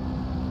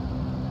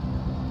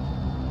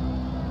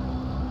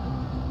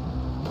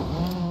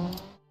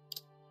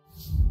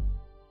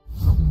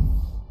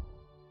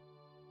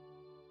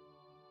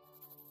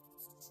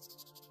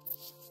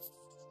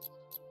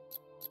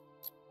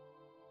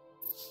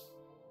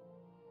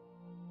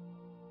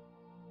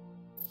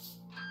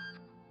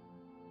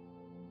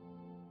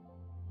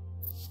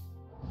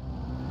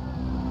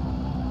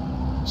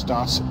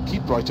 Starts,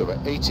 keep right over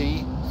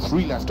 80,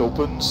 3 left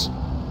opens,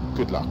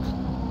 good luck.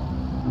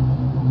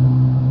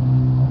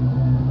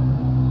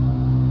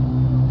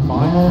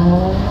 5,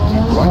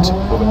 keep right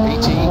over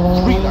 80,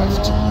 3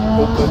 left,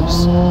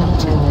 opens,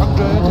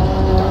 200,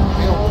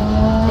 downhill,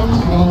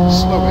 bumpy,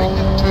 slowing,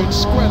 turn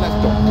square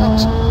left, don't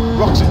cut,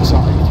 rocks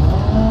inside,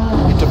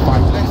 into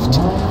 5 left,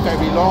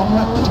 very long,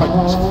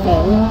 tightens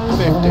 4,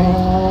 50,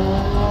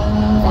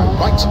 5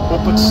 right,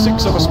 opens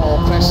 6 of a small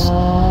crest,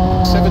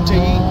 70,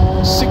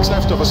 6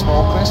 left of a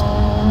small crest,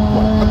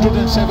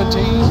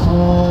 170,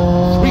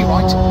 3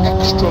 right,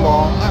 extra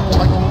long,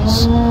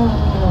 tightens,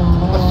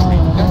 a 3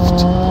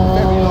 left,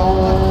 very long,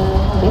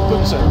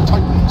 opens and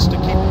tightens to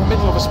keep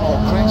middle of a small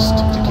crest,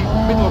 to keep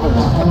middle of a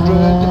 100,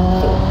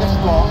 4 left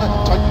long,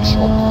 tightens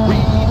short 3,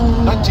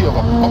 90 of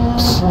a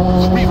bumps,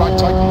 3 right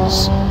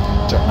tightens,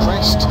 to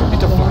crest,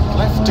 into flat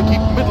left, to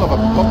keep middle of a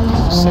bump,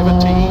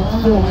 70,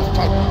 4 left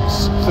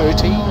tightens,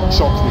 30,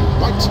 short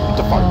 3 right,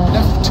 into 5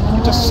 left,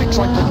 into 6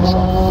 right tightens,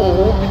 short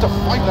 4, into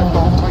 5 left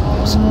long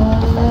tightens,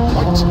 into 5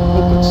 right,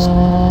 opens,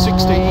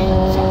 60,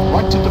 flat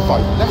right into 5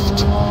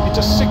 left,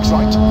 into 6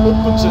 right,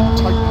 opens and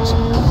tightens,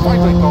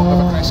 5 right long of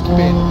a crest, keep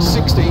in,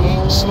 60,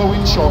 slow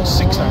in short,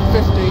 6 left,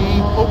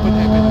 50, open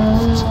heavy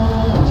left,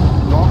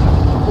 long,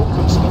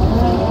 opens to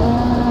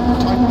 4,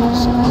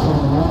 tightens,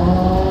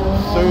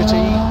 30,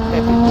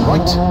 heavy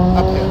right,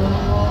 uphill,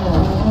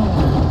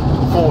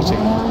 40,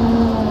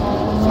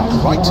 flat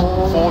right,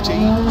 40,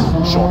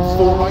 short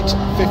 4 right,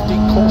 50,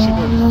 caution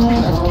early,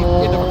 3 left, keep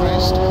in of a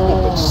crest,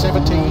 open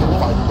 70,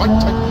 5 right,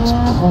 tightens,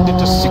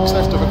 into 6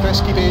 left of a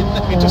crest, keep in,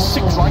 into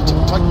 6 right,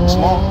 tightens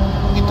long,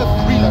 into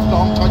 3 left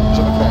long, tightens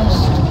of a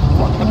crest,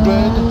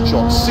 100,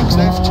 short 6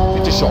 left,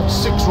 into short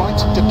 6 right,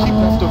 to keep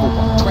left over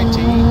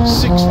 120,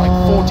 6 right,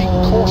 40,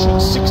 caution,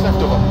 6 left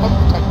over bump,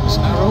 tightens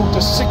narrow,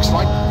 to 6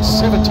 right,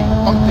 70,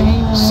 bumpy,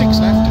 6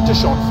 left, into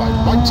short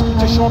 5 right,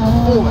 into short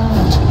 4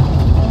 left.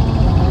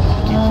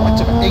 Keep right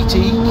of 80,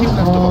 keep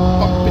left of a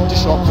bump into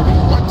short 3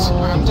 right,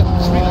 and 3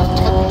 left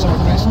tightens of a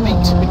crest, 8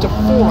 into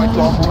 4 right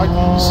long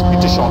tightens,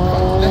 into short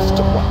 5 left,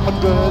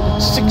 100,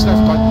 6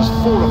 left tightens,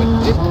 4 of a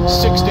dip,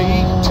 60,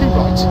 2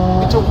 right,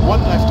 into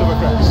 1 left of a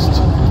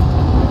crest,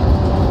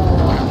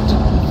 and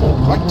 4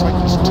 right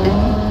tightens, 2,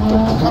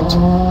 don't cut,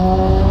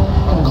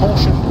 and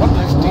caution, 1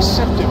 left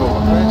deceptive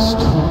over crest,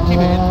 keep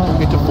in,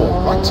 into 4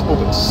 right,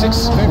 over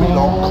 6, very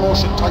long,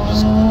 caution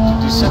tightens,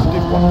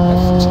 deceptive, 1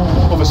 left,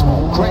 over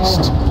small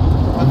crest,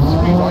 and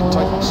 3 right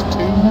tightens, 2,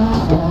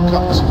 don't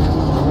cut,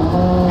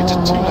 into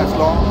 2 left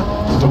long,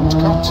 don't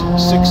cut,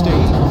 60, 4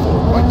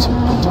 right,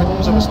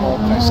 tightens over small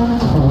crest,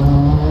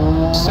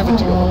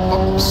 70 over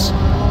bumps,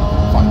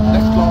 5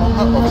 left long,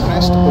 over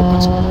crest,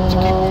 opens to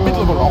keep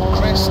middle of a long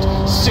crest,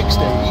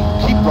 60,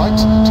 keep right,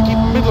 to keep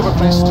middle of a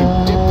crest through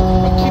dip,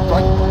 and keep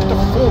right, into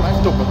 4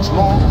 left, opens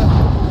long,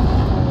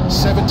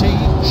 70,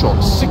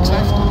 short 6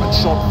 left, and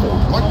short 4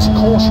 right,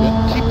 caution,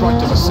 keep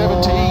right over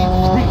 70,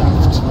 3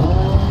 left,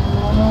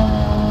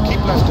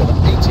 keep left over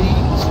 80,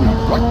 3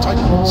 right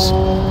tightens,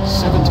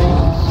 70,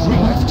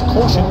 3 left,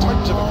 caution,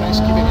 tightens over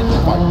crest, keep it in,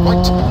 5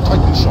 right,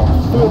 tightens short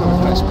 4 over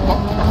crest,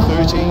 bump,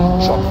 30,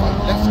 short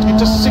 5 left,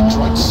 into 6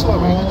 right,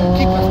 slowing,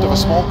 keep left over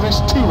small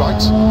crest, 2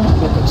 right,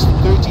 opens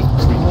 30,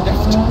 3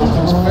 left,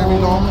 opens very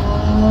long,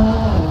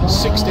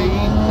 60,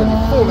 nearly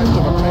 4 left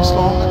of a crest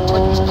long,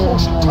 tightens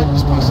caution,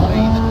 tightens past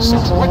lane,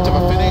 6 right of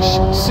a finish,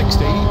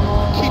 60,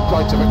 keep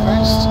right of a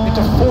crest,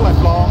 into 4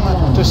 left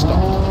long, to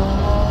stop.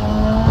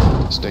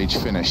 Stage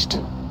finished.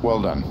 Well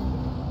done.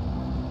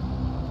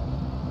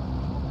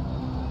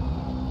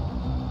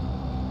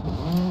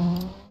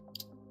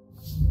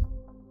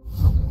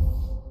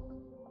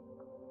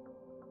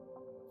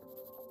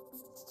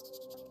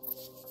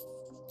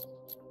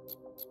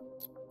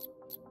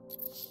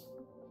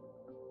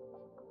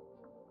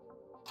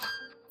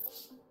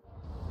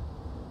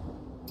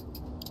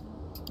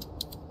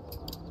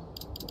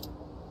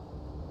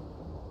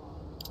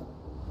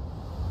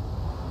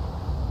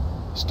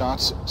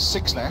 Starts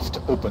 6 left,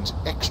 opens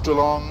extra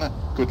long,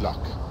 good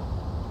luck.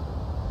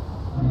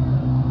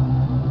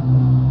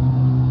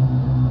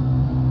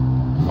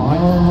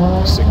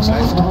 5, 6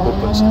 left,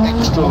 opens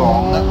extra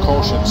long,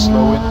 caution,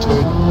 slow in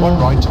turn, 1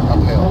 right,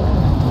 uphill.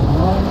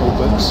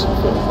 Opens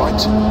 4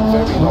 right,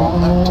 very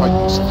long,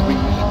 tightens 3,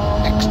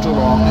 extra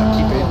long,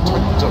 keep in,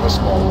 tightens of a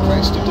small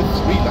crest, into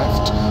 3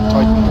 left,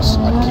 tightens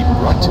and keep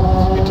right,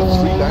 into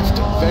 3 left,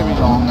 very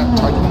long,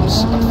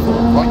 tightens and 4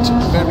 right,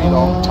 very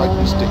long,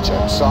 tightens, ditch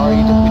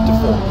outside, into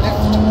 4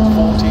 left,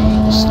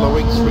 40,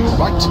 slowing 3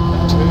 right,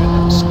 and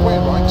turn,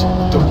 square right,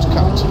 don't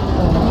cut,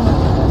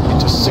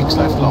 into 6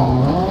 left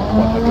long,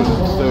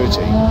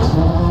 130,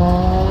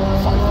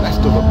 5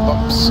 left over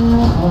bumps,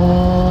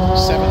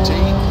 70,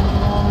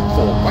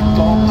 4 right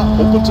long,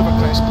 opens of a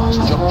crest past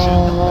junction,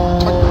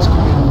 tightens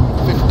go in,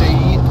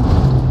 50,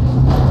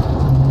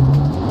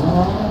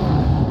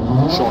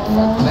 short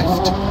 5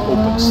 left,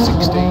 opens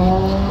 60,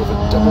 over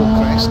double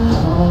crest,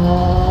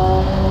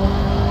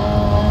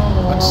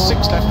 and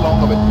 6 left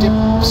long of a dip,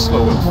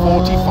 slow at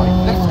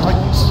 45 left,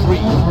 tightens 3,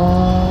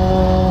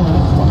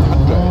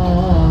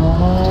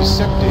 100,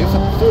 deceptive,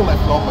 4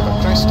 left long of a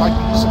crest,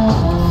 tightens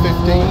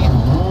 50,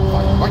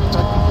 5 right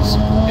tightens,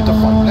 into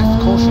 5 left,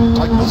 caution,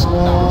 tightens,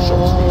 narrow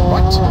short 3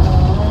 right,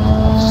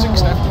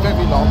 6 left,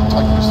 very long,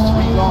 tightens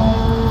 3 long,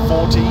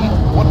 40,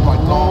 1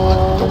 right long,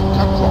 don't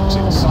cut, rocks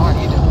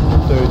inside,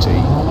 30,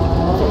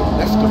 4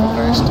 left of a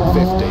crest,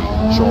 50,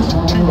 short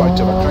 2 right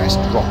of a crest,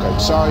 rock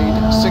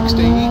outside,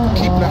 60,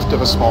 keep left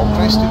of a small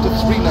crest, into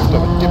 3 left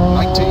of a dip,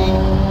 90, 3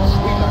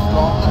 left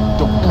long,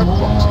 don't cut,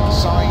 rocks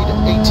inside,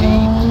 80,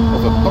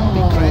 over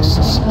bumpy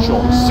crests,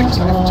 short 6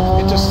 left,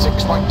 into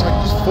 6 right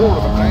tightens, 4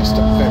 of a crest,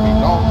 very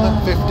long,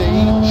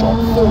 50,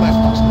 short 4 left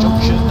past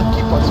junction,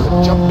 keep right of a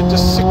jump, into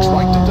 6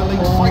 right, into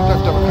late 5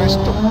 left of a crest,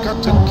 don't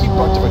cut, and keep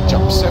right of a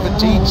jump,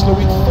 70, slow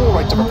in 4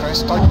 right of a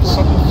crest, tightens,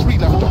 sudden 3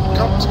 left, don't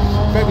cut,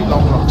 very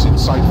long rocks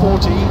inside,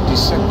 40,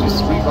 deceptive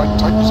 3 right,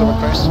 tightens of a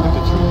crest,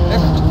 into 3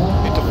 left,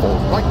 into 4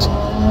 right,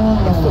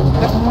 and 4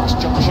 left past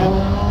junction,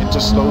 into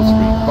slow 3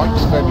 right,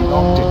 very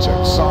long, ditch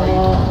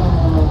outside,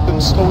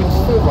 then slow in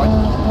 4 right,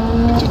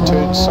 into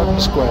turn sudden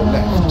square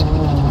left,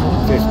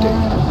 50,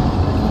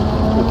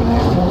 open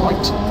heavy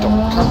right,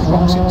 don't cut,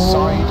 rocks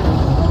inside,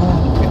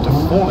 into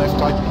 4 left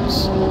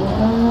tightens,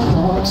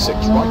 and 6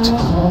 right,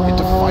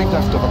 into 5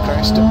 left of a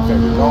crest,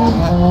 very long,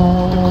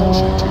 into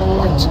caution 2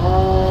 right,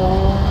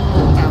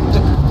 and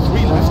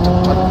 3 left,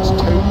 tightens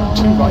turn,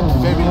 2 right,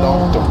 very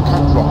long, don't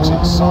cut, rocks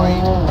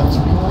inside, and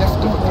 3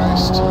 left of a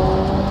crest,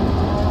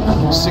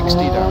 60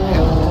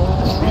 downhill,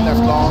 3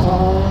 left long,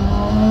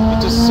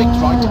 into 6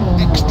 right,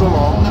 extra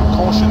long,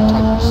 caution,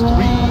 tightens 3,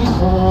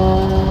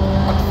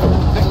 and 4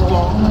 left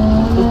long,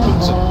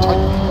 opens and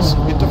tightens,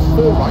 into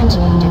 4 right,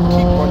 to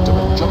keep right of a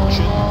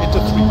junction, into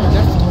 3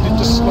 left,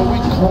 into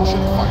slowing,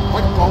 caution, 5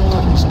 right long,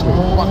 tightens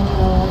turn 1,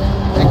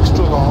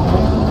 extra long,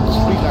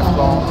 3 left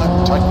long,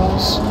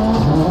 tightens,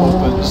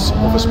 opens,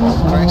 over small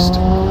crest,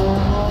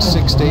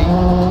 60, 2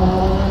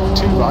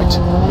 right,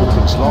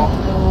 opens long,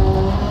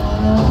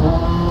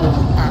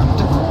 and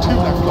 2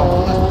 left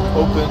long,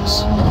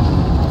 opens,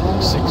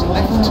 6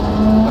 left,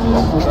 and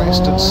long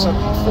crest and 7,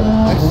 4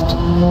 left,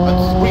 and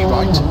 3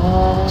 right,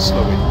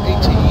 slow in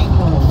 80,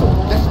 4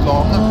 left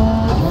long,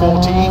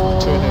 40,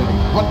 turn early,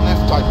 1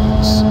 left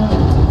tightens,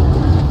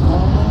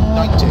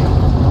 90,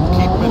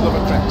 keep middle of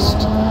a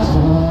crest,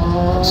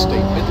 and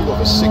stay middle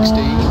of a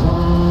 60,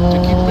 to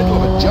keep middle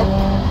of a jump,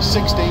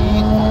 60,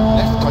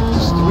 left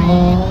tightens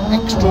 3,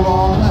 extra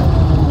long,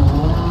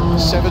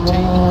 70,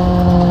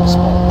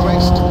 small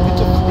crest,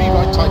 into 3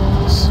 right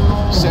tightens,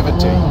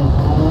 70,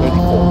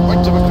 34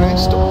 right of a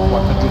crest, 110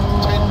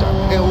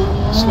 downhill,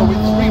 slow in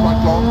 3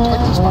 right long,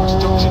 tightens past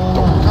junction,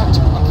 don't cut,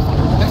 and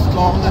 5 left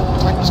long,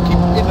 tightens keep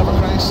in of a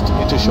crest,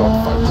 into short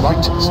 5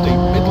 right, stay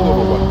middle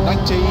over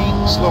 190,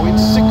 slow in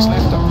 6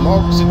 left and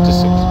logs into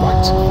 6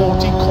 right,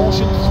 40,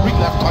 caution, 3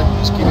 left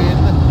tightens keep in,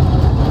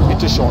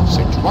 into short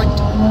 6 right,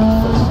 and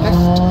 4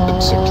 left, and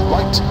 6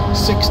 right,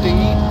 60,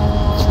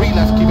 3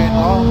 left keep in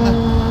long,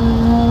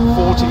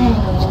 40, 3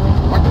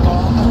 right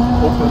long,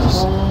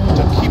 opens,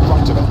 to keep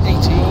right of an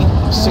 80,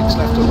 6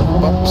 left of the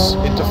bumps,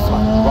 into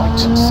flat right,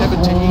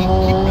 70,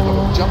 keep middle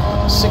of a jump,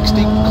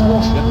 60,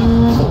 caution,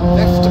 4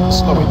 left,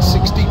 slow in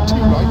 60, 2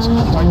 right,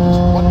 tightens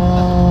 1,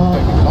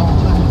 very long,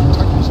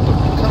 tightens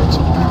double cut,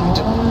 and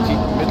keep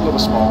middle of a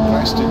small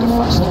crest, into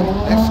fast 3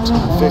 left,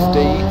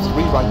 50,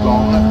 3 right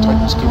long,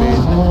 tightens keep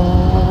in,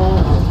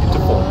 into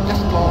 4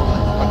 left long,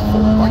 and 4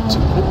 right,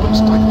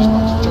 opens, tightens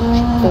past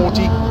junction,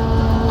 40,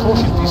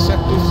 caution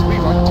deceptive, 3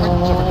 right,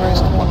 tightens of a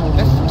crest, 1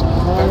 left,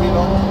 very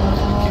long,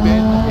 keep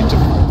in, into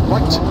 5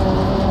 right,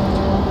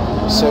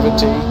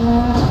 70,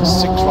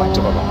 6 right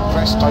of a long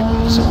crest,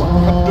 tightens,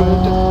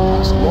 100,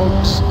 past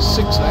logs,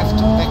 6 left,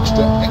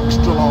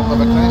 extra long of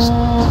a crest,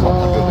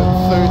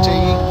 130,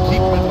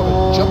 keep middle of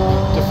a jump,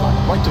 to flat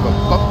right of a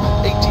bump,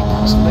 80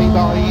 past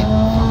lay-by,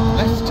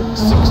 left,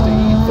 60,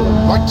 4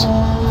 right,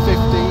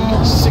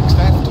 50, 6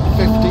 left,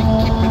 50,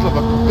 keep middle of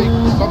a big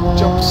bump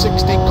jump,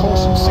 60,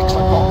 caution, 6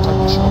 right long,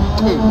 tightens short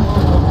 2,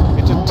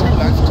 into 2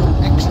 left,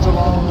 extra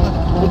long,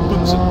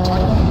 opens and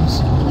tightens,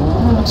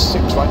 and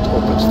 6 right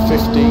opens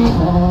 50,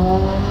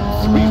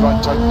 3 right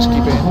tightens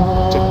keep in,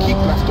 to keep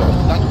left of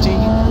 90,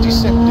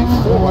 deceptive,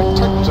 4 right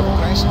tightens of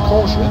crest,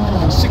 caution,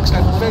 6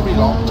 left very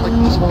long,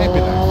 tightens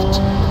heavy left,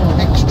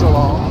 extra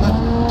long,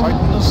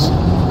 tightens,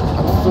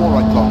 and 4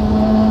 right long,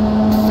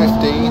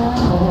 50,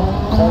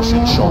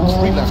 caution, short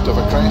 3 left of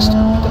a crest,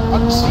 to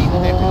unseen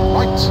heavy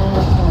right,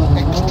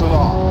 extra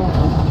long,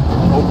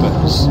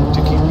 opens,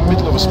 to keep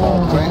middle of a small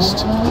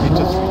crest,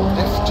 into 3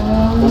 left,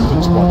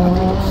 opens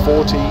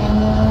 140,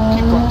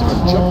 keep right of a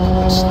jump,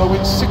 and slow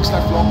in 6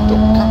 left long,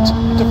 don't cut,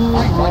 into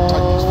 5 right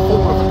tightens 4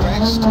 of a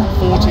crest,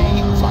 40,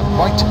 flat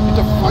right,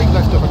 into 5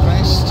 left of a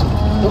crest,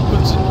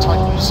 opens and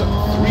tightens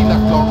 3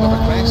 left long of a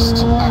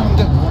crest, and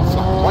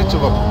flat right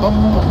of a bump,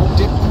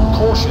 dip,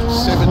 caution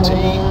 70,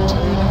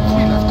 turn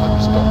 3 left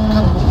tightens, don't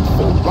cut,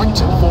 4 right,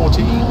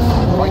 40,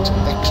 5 right,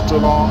 extra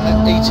long,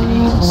 80,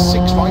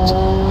 6 right,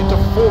 into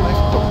 4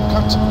 left, don't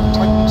cut,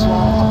 tightens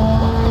long,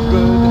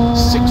 100,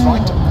 6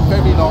 right,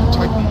 very long,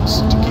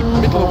 tightens, to keep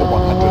middle of a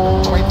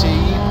 120,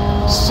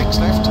 6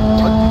 left,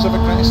 tightens of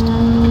a crest,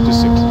 into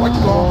 6 right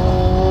long,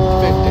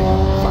 50,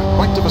 flat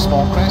right of a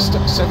small crest,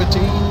 70,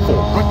 4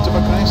 right of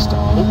a crest,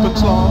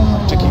 opens long,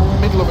 to keep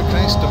middle of a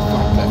crest, and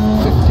flat left,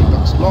 50,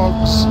 that's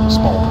logs,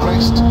 small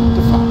crest,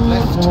 to flat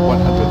left,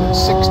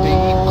 160,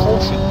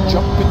 caution,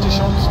 jump into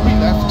short 3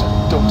 left,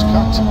 don't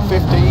cut,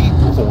 50,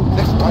 4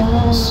 left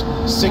tightens,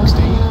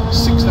 60,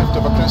 6 left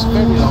of a crest,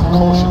 very long,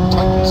 caution,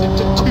 tightens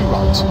into 2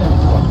 right,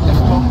 1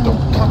 left long,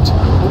 don't cut,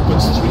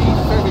 opens 3,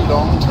 very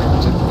long,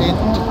 tightens at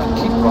end, and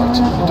keep right,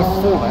 into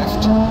 4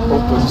 left,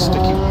 opens to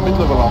keep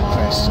middle of a long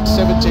crest,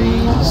 70,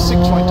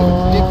 6 right of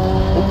a dip,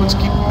 opens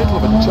keep middle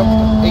of a jump,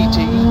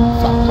 80,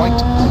 flat right,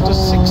 into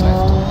 6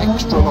 left,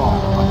 extra long,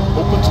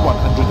 opens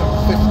 150,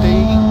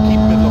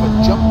 keep middle of a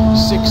jump,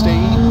 60,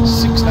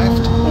 6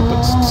 left,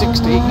 opens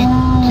 60,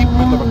 keep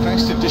middle of a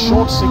crest, into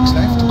short 6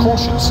 left,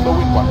 caution, slow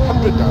in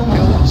 100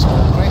 downhill,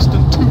 small crest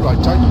and 2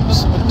 right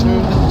tightens, and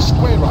turn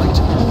square right,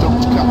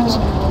 don't cut,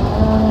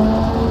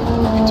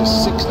 into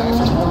 6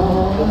 left,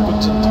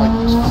 opens and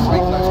tightens,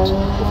 5 left,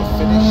 over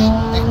finish,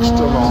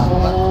 extra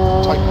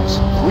long, tightens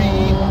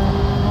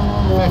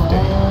 350,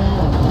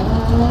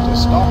 to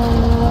stop.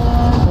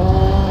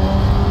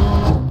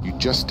 You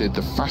just did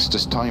the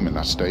fastest time in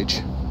that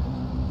stage.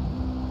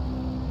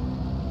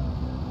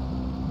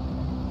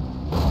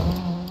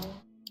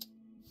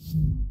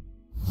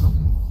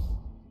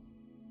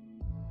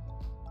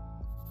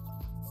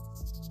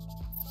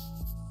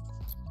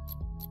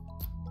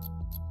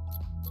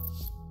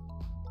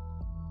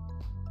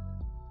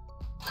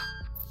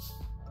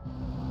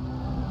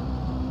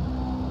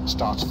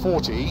 Starts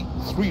 40,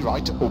 3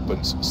 right,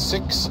 opens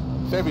 6,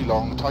 very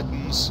long,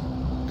 tightens,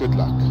 good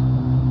luck.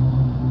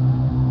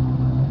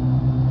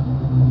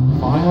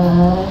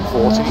 5,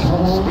 40,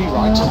 3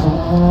 right,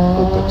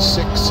 opens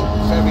 6,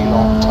 very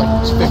long,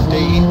 tightens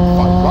 50,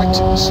 5 right,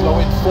 slow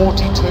in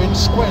 40, turn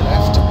square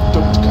left,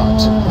 don't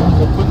cut,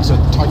 opens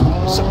and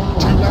tightens,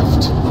 2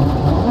 left,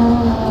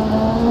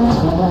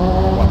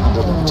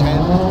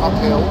 110,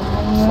 uphill,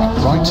 flat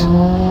right,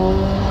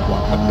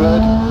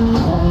 100,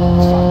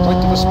 flat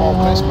right of a small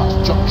crest past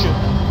junction,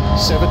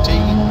 70,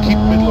 keep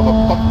middle of a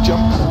bump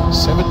jump,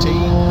 70,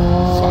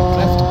 flat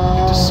left,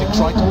 into 6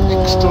 right,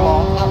 extra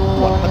long,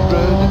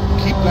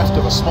 100, keep left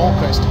of a small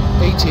crest,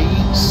 80,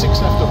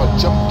 6 left of a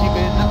jump, keep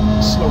in,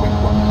 slowing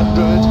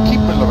 100,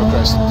 keep middle of a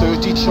crest,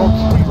 30, short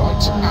 3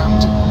 right,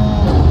 and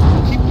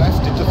keep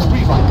left into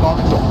 3 right long,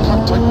 don't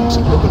cut, tightens,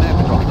 open air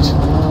right, 3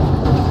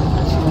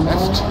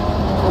 left,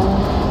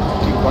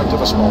 keep right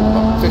of a small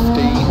bump, 50,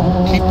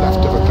 keep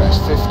left of a crest,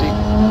 50,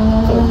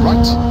 4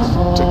 right,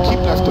 to keep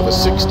left of a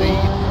 60,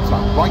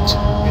 flat right,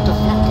 into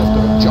flat left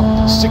of a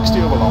jump, 60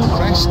 of a long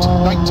crest,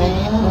 90,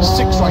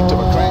 6 right of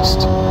a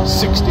crest,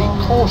 60,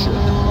 caution,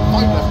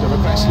 5 left of a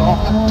crest long,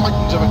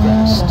 tightens of a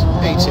crest,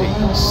 80,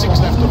 6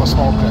 left of a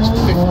small crest,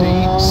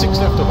 50, 6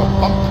 left of a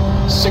bump,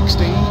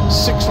 60,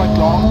 6 right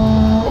long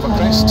of a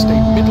crest,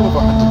 stay middle of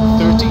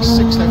 130,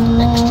 6 left,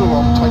 extra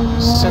long,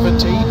 tightens,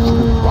 70,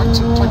 right,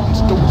 tightens,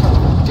 don't cut,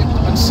 dip,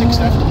 and 6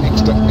 left,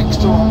 extra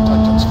long,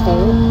 tightens,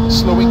 4,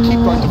 slowing, keep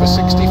right of a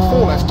 60,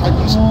 4 left,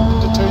 tightens,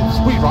 into turn,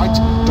 3 right,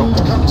 don't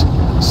cut,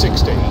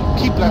 60,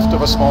 keep left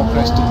of a small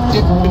crest,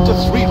 dip into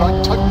 3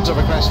 right, tightens of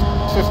a crest,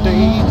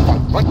 50,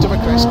 5 right of a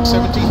crest,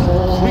 70,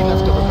 3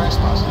 left of a crest,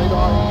 pass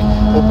lay-by,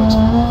 opens,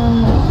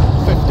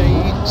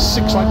 50,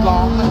 6 right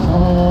long,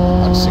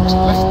 and 6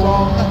 left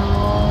long,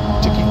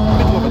 to keep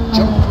middle of a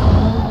jump,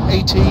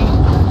 80,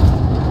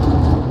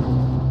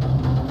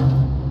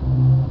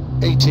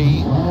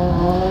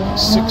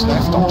 6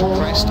 left onto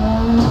crest, 3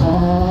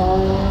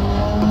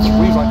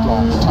 right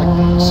long,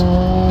 tightens,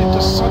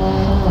 into sudden,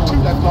 2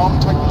 left long,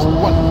 tightens,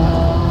 1,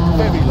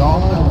 very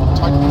long,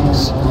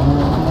 tightens,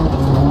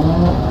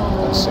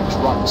 and 6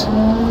 right,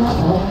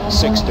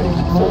 60, 4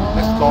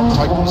 left long,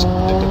 tightens,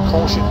 into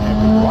caution,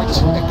 heavy right,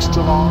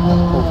 extra long,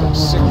 open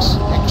 6,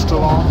 extra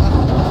long,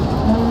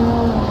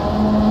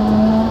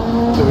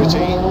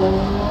 30,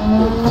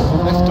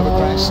 4 left of a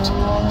crest,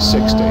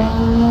 60,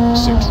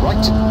 6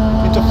 right,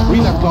 into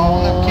 3 left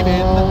long, keep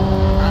in,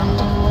 and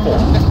 4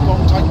 left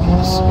long,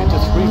 tightens, into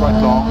 3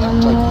 right long,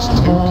 tightens 2,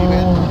 keep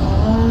in,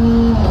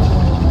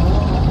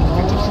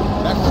 into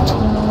 3 left,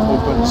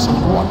 opens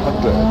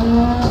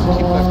 100,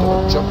 keep left of a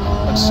jump,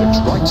 and 6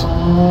 right, 50,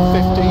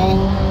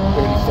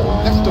 early 4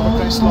 left of a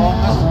crest long,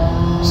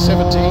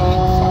 70,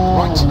 flat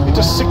right,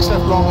 into 6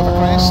 left long of a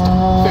crest,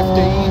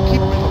 50,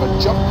 keep middle of a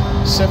jump,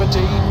 70,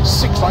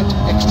 6 right,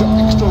 extra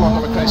long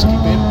of a crest,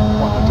 keep in,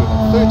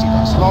 130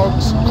 past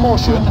logs,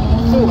 caution,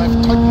 4 left,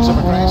 tightens of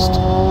a crest,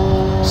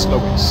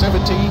 slowing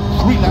 70,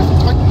 3 left,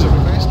 tightens of a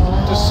crest,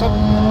 to sudden,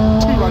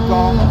 2 right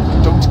long,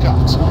 don't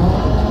cut, 4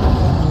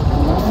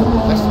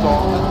 left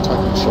long,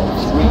 tightens short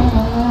 3,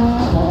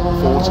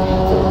 40, 4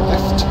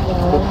 left,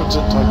 opens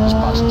and tightens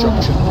past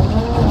junction,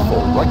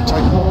 4 right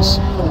tightens,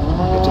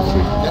 into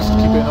 3 left,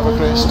 keep in of a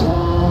crest, 50,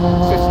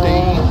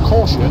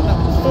 caution,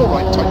 4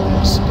 right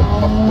tightens,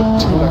 up and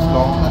 2 left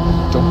long,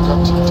 don't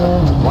cut,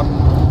 tightens 1,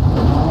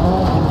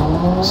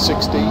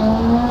 60,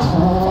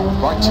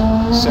 5 right,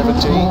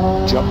 70,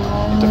 jump,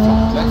 into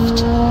flat left,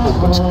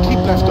 opens, keep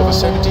left of a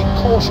 70,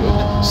 caution,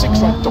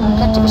 6 right, don't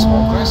cut to the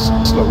small crest,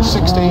 slow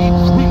 60,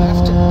 3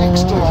 left,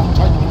 extra long,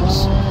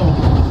 tightens,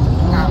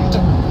 and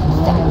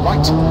 5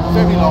 right,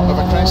 very long of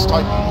a crest,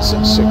 tightens,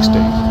 60,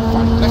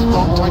 5 left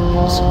long,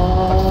 tightens,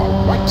 and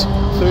 5 right,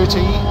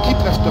 30, keep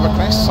left of a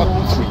crest,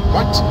 sudden 3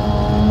 right,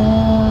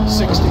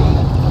 60,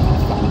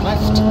 flat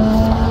left,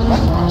 flat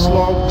right past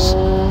logs,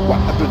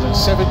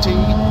 170,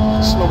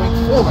 slowing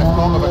 4 left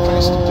long of a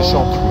crest, to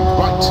short 3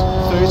 right,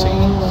 30,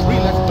 3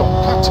 left,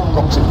 don't cut,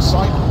 rocks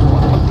inside,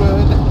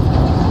 100,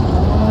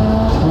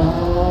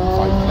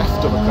 5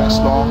 left of a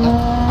crest long,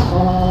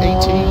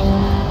 80,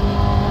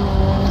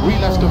 3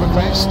 left of a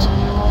crest,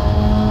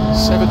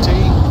 70, 3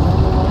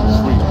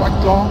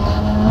 right long,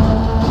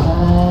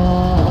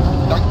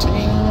 90,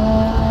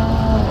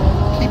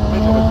 keep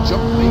middle of a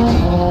jump maybe,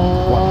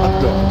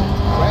 100,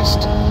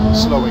 crest,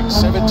 slowing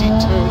 70,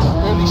 turn,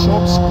 early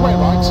short, square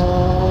right,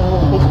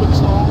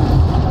 opens long,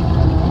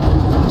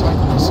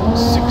 tightens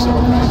 6 of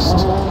a crest,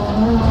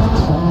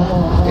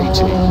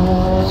 80,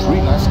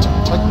 3 left,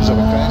 tightens of a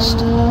crest,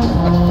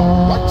 and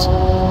 5 right,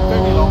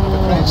 very long of a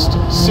crest,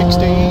 60,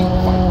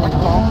 5 right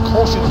long,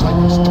 caution,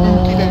 tightens 2,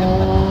 keep in,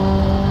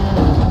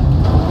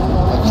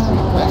 and 3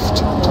 left,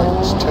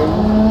 tightens 2,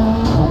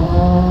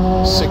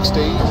 60,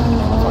 5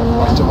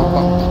 right of a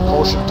bump,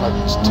 caution,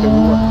 tightens 2,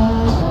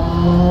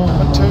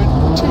 and turn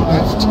 2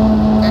 left,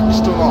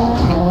 extra long,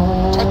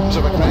 tightens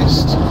of a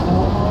crest,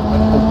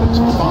 and opens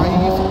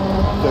 5,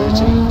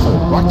 30, 4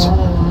 right,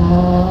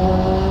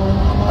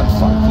 and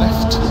 5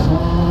 left,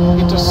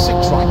 into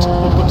 6 right,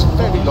 opens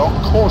very long,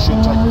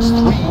 caution, tightens 3,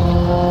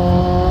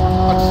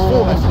 and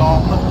 4 left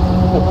long,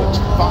 opens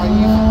 5,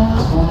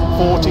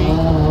 40,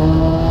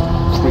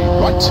 3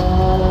 right,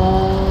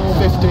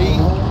 50,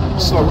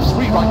 slow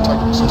 3 right,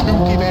 tightens 2,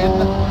 give in,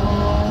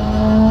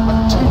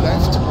 and 2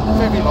 left,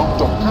 very long,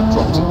 don't cut,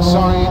 drops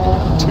inside,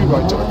 2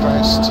 right of a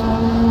crest,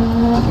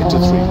 into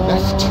 3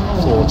 left,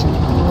 40,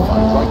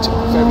 5 right,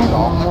 very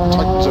long,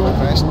 tightens of a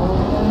crest,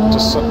 to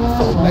sudden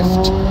 4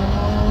 left,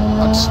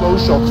 slow,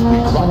 short 3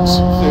 right,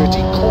 30,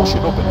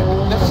 caution open a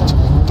bit left,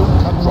 don't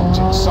cut, rocks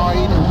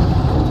inside,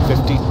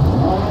 50,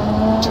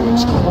 turn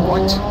square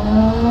right,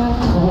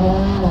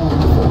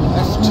 into 4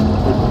 left,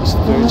 opens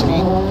 30,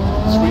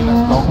 3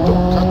 left long,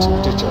 don't cut,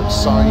 ditch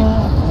outside,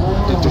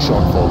 into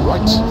short 4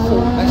 right, 4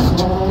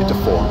 left, into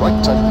 4 right,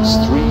 tightens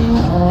 3,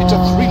 into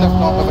 3 left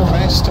long of a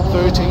crest,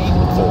 30,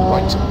 4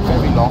 right,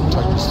 very long,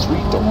 tightens 3,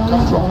 don't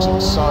cut, rocks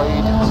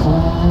inside,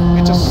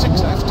 into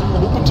 6 left,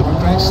 opens of a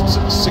crest,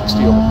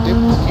 60 of a dip,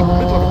 keep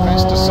middle of a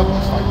crest, to sudden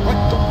 5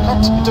 right, don't cut,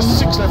 into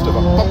 6 left of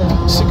a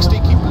bump, 60,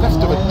 keep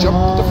left of a jump,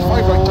 into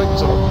 5 right,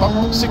 tightens of a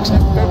bump, 6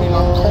 left, very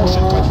long,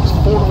 caution, tightens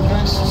 4 of a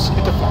crest,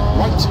 into flat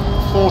right,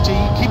 40,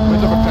 keep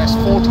middle of a crest,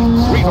 40,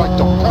 3 right,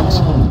 don't cut,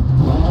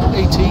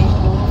 80,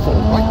 4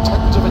 right,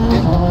 tightens of a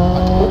dip,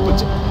 and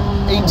opens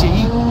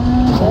 80,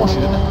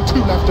 caution,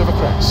 2 left of a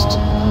crest,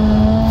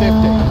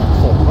 50,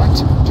 4 right,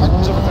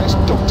 tightens of a crest,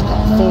 don't cut,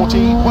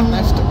 40, 1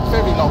 left,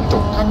 very long,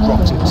 don't cut,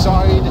 rocks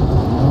inside,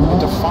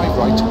 into 5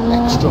 right,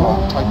 extra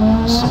long,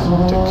 tightens,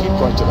 to keep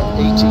right of an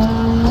 80,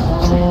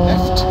 3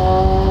 left,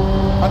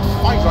 and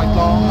 5 right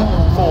long,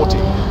 40,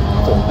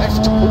 4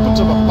 left, opens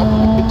of a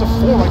bump, into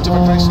 4 right of a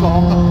crest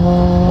long,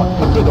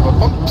 100 of a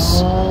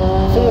bumps,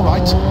 4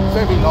 right,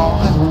 very long,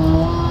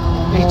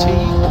 80,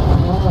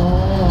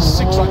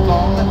 6 right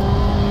long,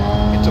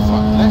 into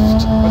flat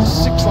left, and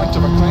 6 right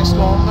of a crest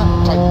long,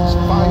 tightens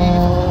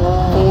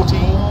 5,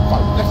 40,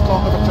 5 left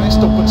long of a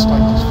crest, opens,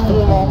 tightens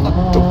 4 long,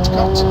 don't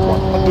cut,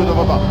 100 of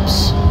a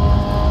bumps,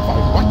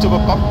 5 right of a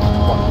bump,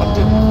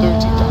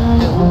 130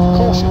 downhill,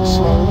 caution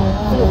slow,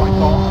 4 right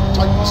long,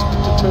 tightens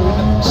into turn,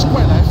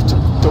 square left,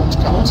 don't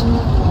cut,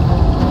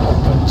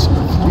 opens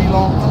 3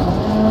 long,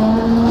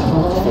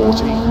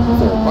 40,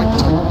 4 right,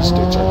 tightens,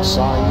 ditch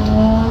outside,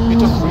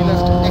 into 3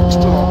 left,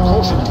 extra long,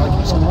 caution,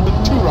 tightens, and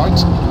 2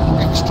 right,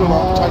 extra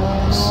long,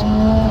 tightens,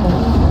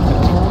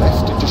 and keep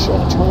left into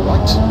short 2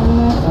 right,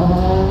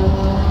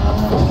 and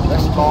 4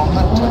 left long,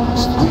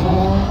 tightens 3,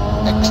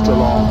 extra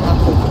long,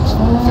 opens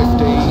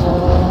 50,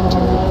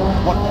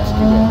 turn 1 left,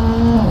 keep in,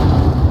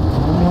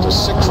 into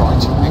 6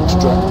 right,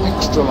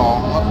 extra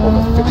long,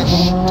 over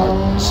finish,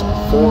 tightens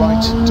 4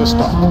 right to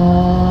stop.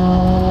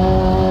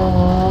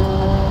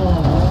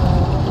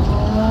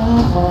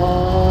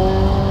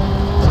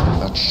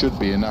 That should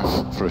be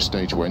enough for a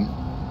stage win.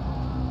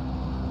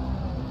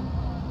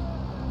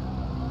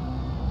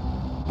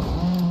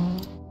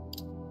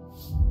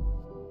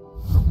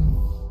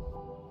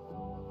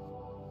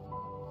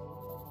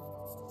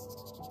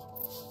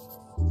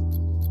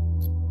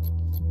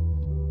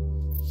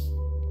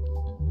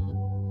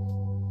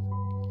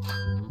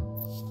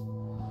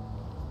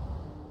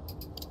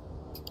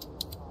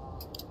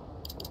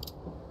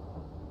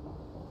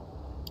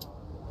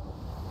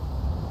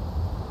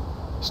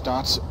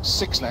 Starts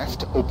 6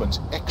 left, opens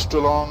extra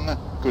long,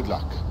 good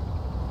luck.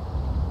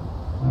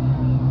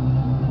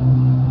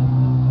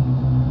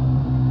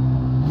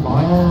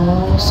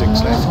 5,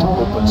 6 left,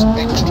 opens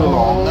extra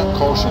long,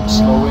 caution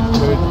slow in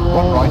turn,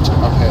 1 right,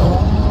 uphill.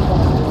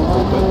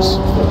 Opens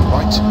 4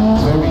 right,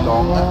 very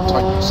long,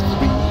 tightens 3,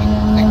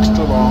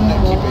 extra long,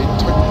 keep in,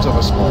 tightens of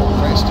a small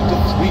crest, into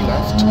 3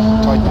 left,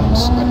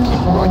 tightens and keep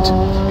right,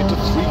 into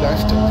 3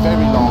 left,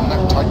 very long,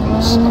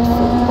 tightens and 4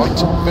 right,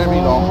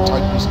 very long,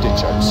 tightens,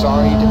 ditch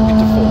outside,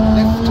 into 4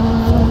 left,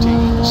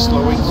 40,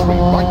 slowing 3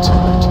 right,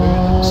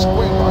 turn,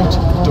 square right,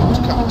 don't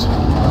cut,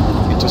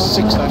 into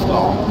 6 left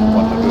long,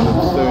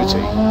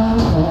 130,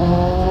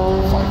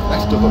 5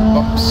 left over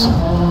bumps,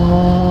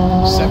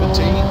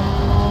 70,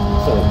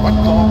 4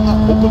 right long,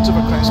 opens of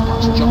a crest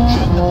past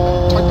junction,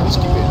 tightens,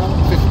 keep in,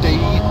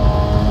 50,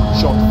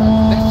 short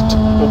 5 left,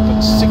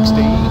 opens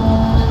 60,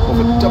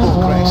 over double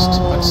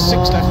crest, and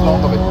 6 left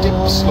long of a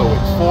dip, slow in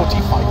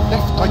 45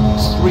 left,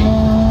 tightens 3,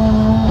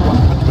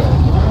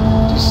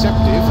 100,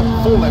 deceptive,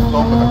 4 left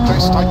long of a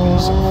crest,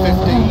 tightens 50,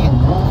 5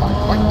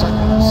 right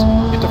tightens,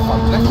 into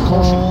 5 left,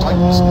 caution,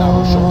 tightens,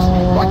 narrow, short 3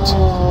 right,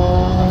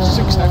 and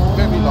 6 left,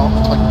 very long,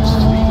 tightens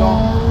 3 long,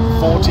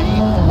 40,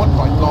 1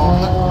 right long,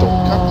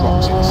 don't cut,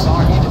 rocks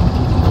inside,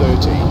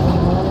 30,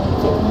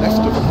 4 left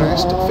of a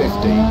crest,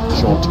 50,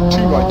 short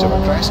 2 right of a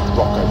crest,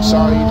 rock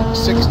outside,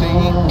 60,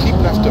 keep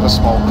left of a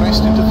small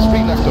crest, into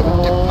 3 left of a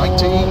dip,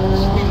 90,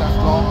 3 left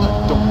long,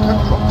 don't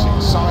cut, rocks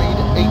inside,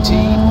 80,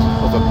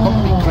 over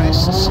bumpy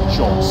crests,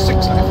 short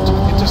 6 left,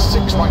 into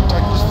 6 right,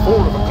 tightens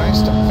 4 of a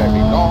crest,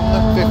 very long,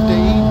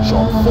 50,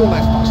 short 4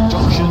 left past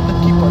junction,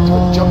 keep right of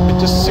a jump,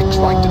 into 6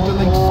 right, into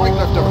late 5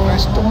 left of a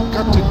crest, don't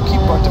cut, and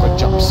keep right of a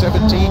jump, 70,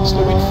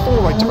 slow in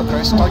 4 right of a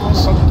crest, tightens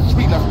sudden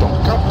 3 left, don't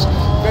cut,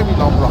 very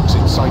long, rocks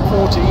inside,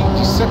 40,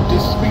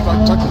 deceptive, 3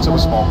 right, tightens of a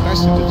small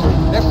crest, into 3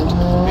 left,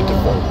 into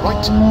 4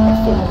 right, and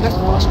 4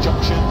 left past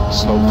junction,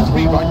 slow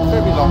 3 right,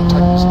 very long,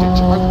 tightens, ditch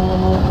out,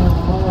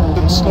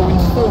 then slow in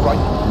 4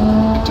 right,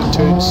 into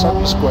turn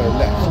sudden square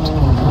left,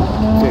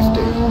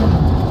 50,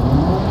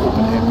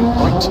 open hairpin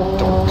right,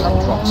 don't cut,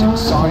 rocks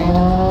inside,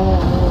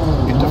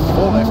 into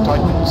 4 left,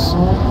 tightens,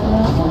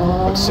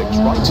 and 6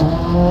 right,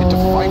 into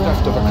 5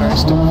 left of a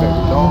crest,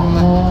 very long,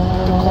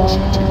 into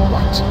caution 2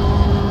 right,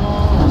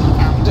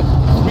 and 3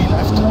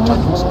 left,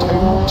 tightens 2, 2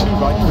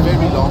 right,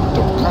 very long,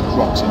 don't cut,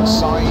 rocks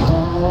inside,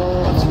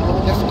 and 3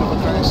 left of a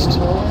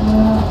crest,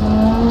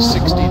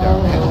 60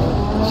 downhill,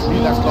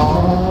 3 left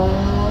long,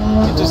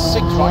 into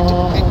 6 right,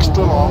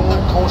 extra long,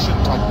 caution,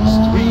 tightens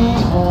 3,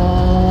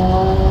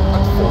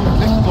 and 4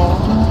 left long,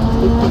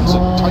 opens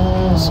and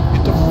tightens,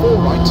 into 4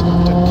 right,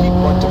 to keep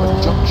right of a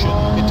junction,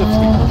 into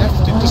 3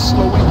 left, into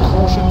slowing,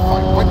 caution,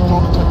 5 right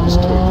long, tightens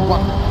turn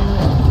 1,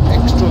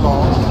 extra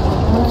long,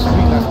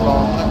 3 left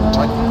long,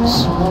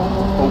 tightens,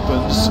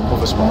 opens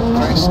over small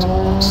crest,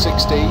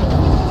 60, 2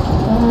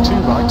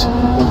 right,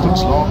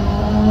 opens long,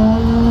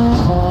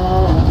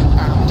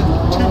 and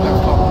 2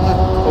 left long,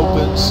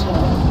 opens,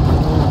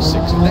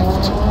 6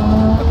 left,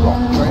 and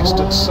long crest,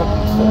 and sudden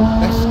 4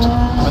 left,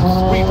 and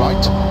 3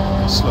 right,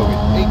 slow in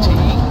 80,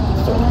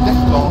 4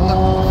 left long,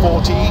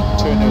 40,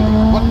 turn early,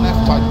 1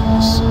 left,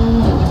 tightens,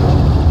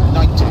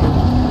 90,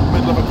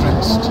 middle of a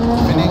crest,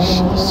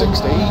 finish,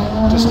 60,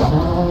 to stop.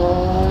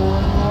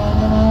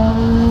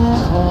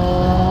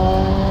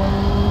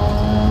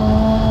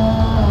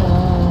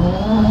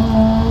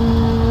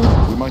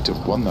 We might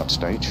have won that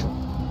stage.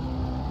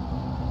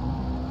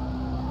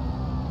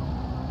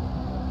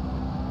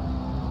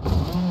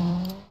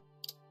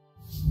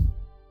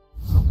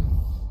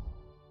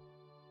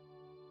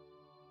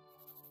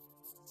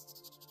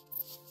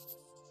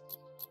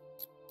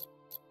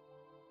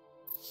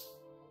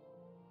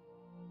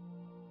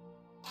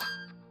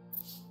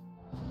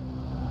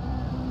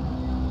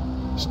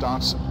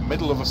 Starts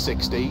middle of a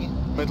 60,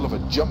 middle of a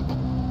jump.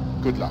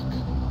 Good luck.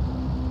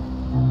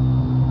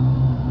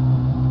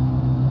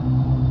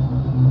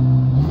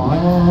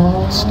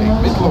 5, stay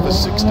middle of a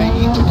 60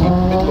 to keep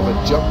middle of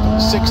a jump.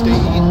 60,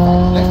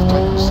 left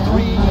tightens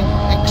 3,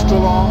 extra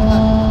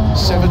long,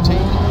 70,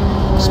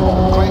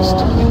 small crest,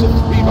 into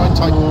 3 right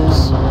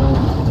tightens,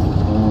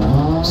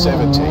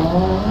 70,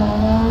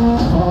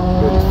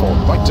 early 4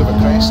 right of a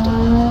crest,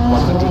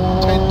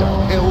 110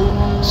 downhill,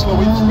 slow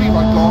in 3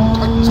 right long,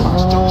 tightens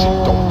past junction,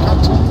 don't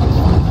cut, and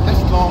 5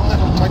 left long,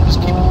 tightens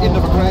keep in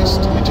of a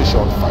crest, into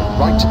short 5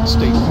 right,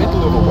 stay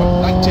middle of a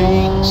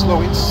 190, slow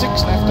in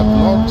 6 left up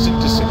logs,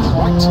 into 6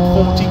 right,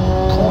 40,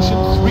 caution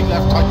 3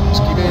 left, tightens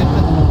keep in,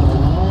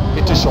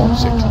 into short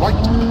 6 right,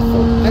 and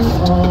 4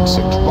 left, and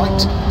 6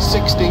 right,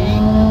 60,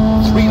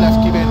 3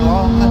 left keep in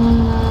long,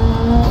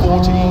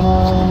 40, 3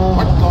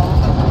 right long,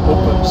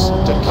 opens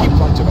to keep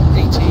right of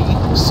 80,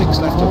 6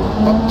 left of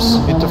bumps,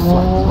 into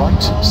flat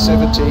right,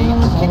 70,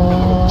 keep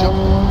middle of jump,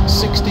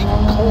 60,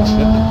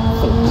 caution,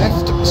 4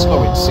 left,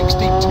 slow in 60,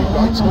 2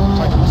 right,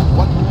 tightens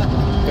 1,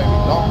 very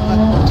long,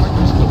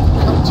 tightens the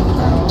cut,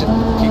 and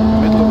keep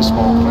middle of a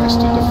small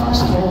crest, into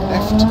fast 3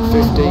 left,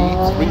 50,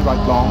 3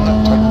 right long,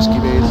 tightens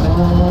keep in,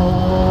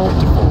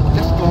 into 4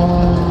 left long,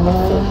 and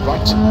 4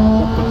 right,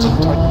 opens and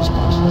tightens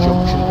past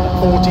junction,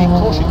 40,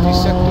 caution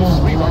deceptive,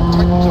 3 right,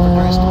 tightens of a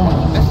crest,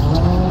 1 left,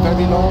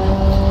 very long,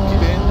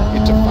 keep in,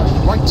 into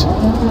 5 right,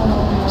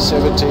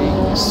 70,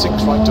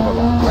 6 right of a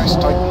long crest,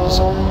 tightens,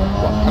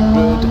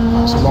 100,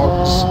 past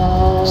logs,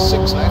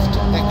 6 left,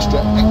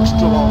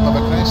 extra long of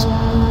a crest,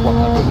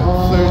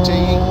 130,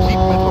 keep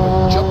middle of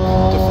a jump,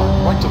 to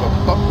 5 right of a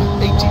bump,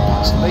 80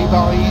 past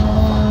lay-by,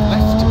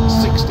 left,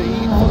 60,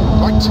 4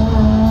 right,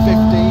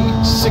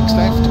 50, 6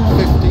 left,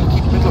 50,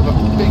 keep middle of a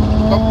big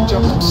bump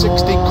jump,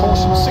 60,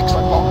 caution, 6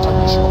 right long,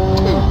 tightens short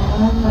 2,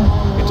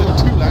 into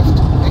 2 left,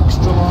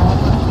 extra long,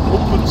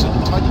 opens and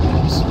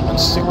tightens, and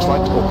 6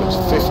 right opens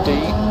 50,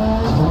 3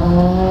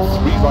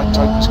 right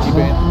tightens keep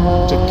in,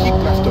 to keep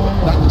left of a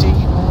 90,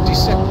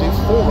 deceptive,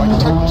 4 right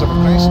tightens of a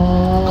crest,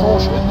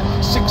 caution,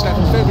 6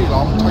 left very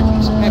long,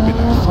 tightens heavy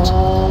left,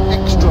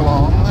 extra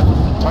long,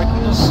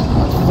 tightens,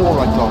 and 4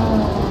 right long,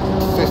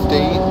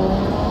 50,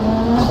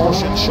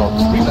 caution, short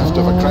 3 left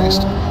of a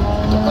crest,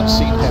 into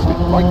unseen heavy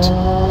right,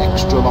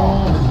 extra long,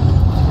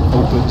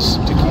 opens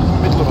to keep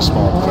middle of a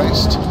small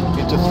crest,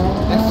 into 3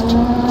 left,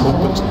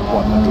 opens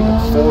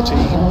 140,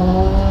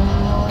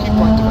 keep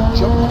right of a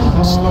jump,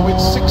 and slow in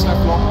 6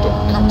 left long,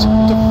 don't cut,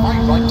 into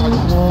 5 right,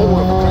 tightens 4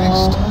 of a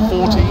crest,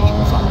 40,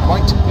 flat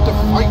right, into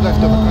 5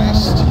 left of a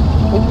crest,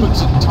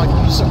 opens and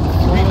tightens 3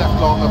 left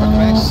long of a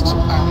crest,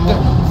 and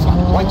flat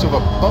right of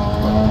a bump,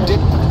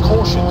 dip,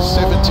 caution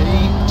 70,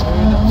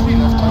 turn 3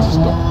 left tightens,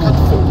 don't cut,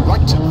 4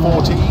 right,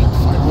 40,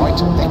 5 right,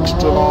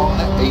 extra long,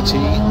 80,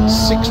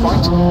 6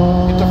 right,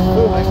 into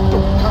 4 left,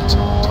 don't cut,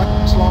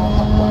 tightens long,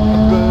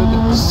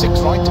 100, 6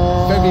 right,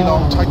 very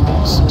long,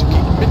 tightens, to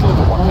keep middle of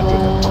a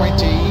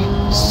 120,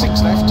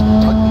 6 left,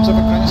 tightens of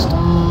a crest,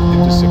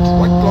 into 6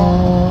 right long,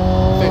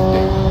 50,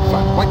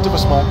 flat right of a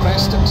small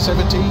crest,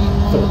 70,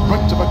 4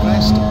 right of a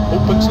crest,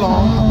 opens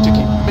long, to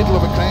keep middle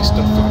of a crest,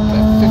 and flat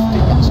left 50,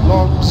 past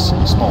logs,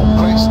 small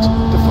crest,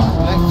 to flat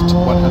left,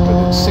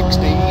 160,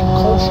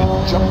 caution,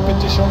 jump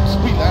into short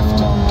 3 left,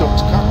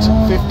 don't cut,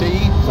 50,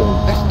 4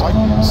 left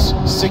tightens,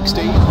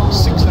 60,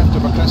 6 left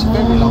of a crest,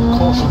 very long,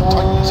 caution,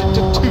 tightens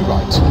into 2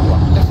 right,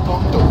 1 left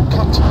long, don't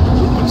cut,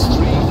 opens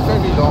 3,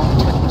 very long,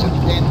 tightens at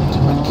end,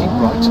 and keep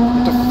right,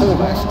 into 4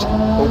 left,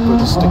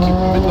 opens to keep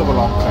middle of a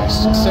long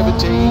crest,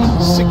 70,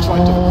 6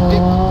 right of a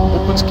dip,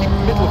 opens opens, keep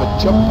middle of a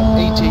jump,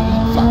 80,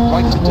 flat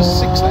right into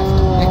 6 left,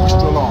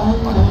 extra long,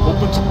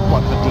 opens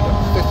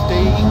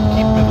 150,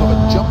 keep middle of a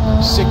jump,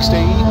 60,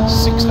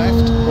 6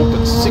 left,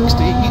 opens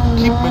 60,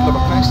 keep middle of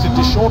a crest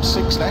into short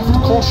 6 left,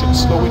 caution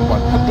slow in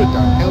 100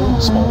 downhill,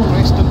 small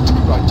crest and 2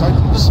 right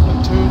tightens,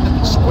 and turn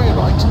square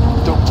right,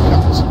 don't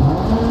cut,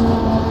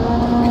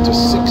 into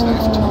 6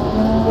 left,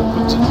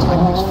 opens and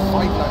tightens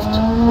 5 left,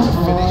 to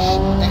finish,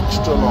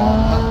 extra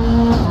long,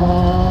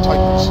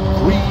 tightens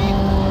 350,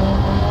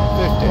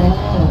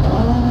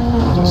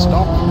 to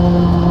stop.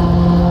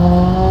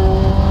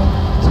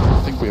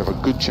 I think we have a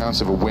good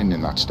chance of a win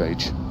in that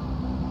stage.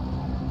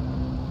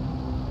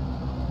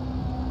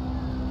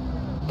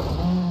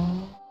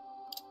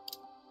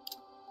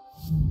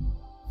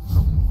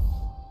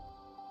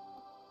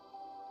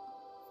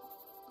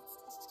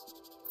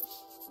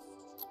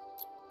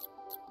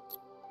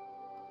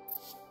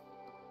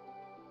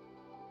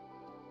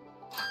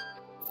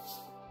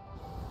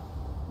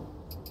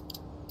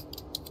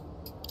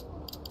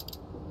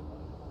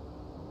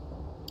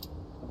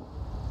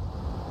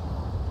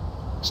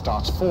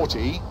 Starts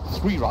 40,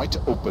 3 right,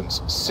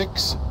 opens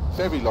 6,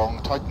 very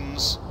long,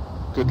 tightens,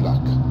 good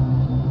luck.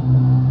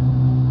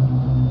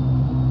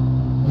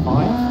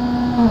 5,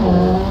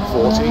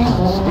 4, 40,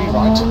 3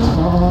 right,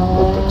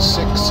 opens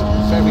 6,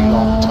 very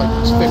long,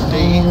 tightens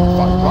 50,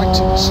 5 right,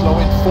 slow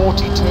in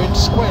 40, turn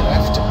square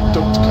left,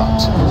 don't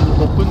cut,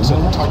 opens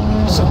and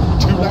tightens,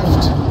 2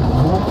 left,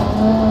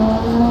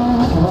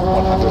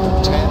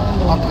 110,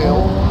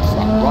 uphill,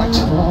 flat right,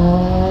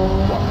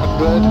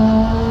 100,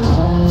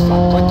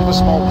 flat right of a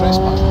small crest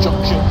past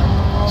junction,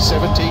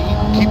 70,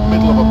 keep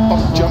middle of a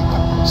bump jump,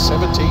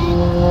 70,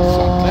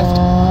 flat left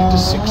into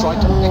 6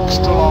 right,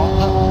 extra long,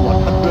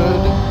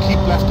 100, keep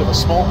left of a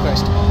small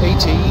crest,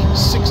 80,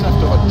 6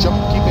 left of a jump,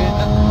 keep in,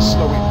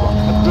 slow in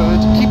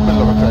 100, keep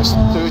middle of a crest,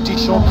 30,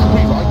 short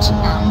 3 right,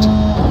 and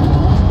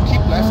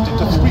keep left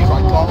into 3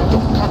 right long,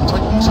 don't cut,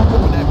 tightens,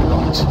 open every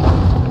right.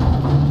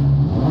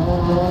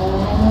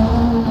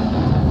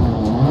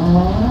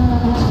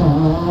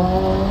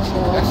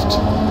 Left,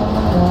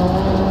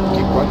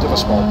 keep right of a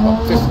small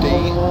bump, 50,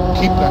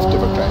 keep left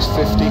of a crest,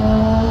 50,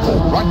 4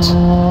 right,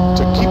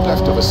 to keep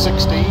left of a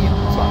 60,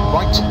 flat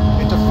right,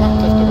 into flat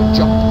left of a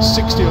jump,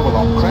 60 over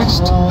long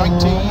crest,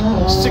 90,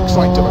 6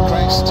 right of a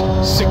crest,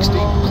 60,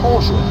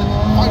 caution,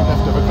 5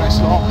 left of a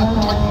crest long,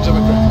 tightens of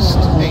a crest,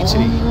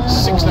 80,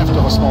 6 left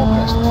of a small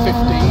crest,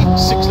 50,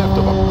 6 left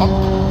of a bump,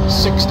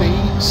 60,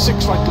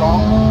 6 right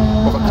long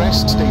of a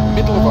crest, stay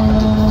middle of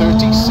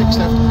 130, 6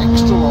 left,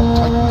 extra long,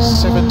 tightens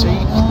 70,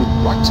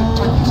 right and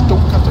tightens,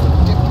 don't cut of a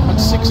dip, and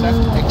 6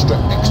 left,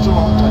 extra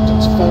long,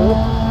 tightens 4,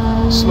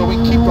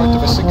 slowing, keep right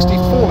of a 60,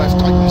 4 left,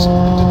 tightens,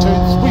 into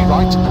turn 3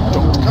 right,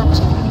 don't cut,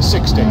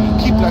 60,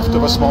 keep left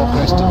of a small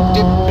crest,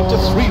 dip into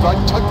 3 right,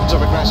 tightens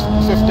of a crest,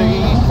 50,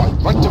 5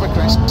 right of a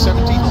crest,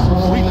 70,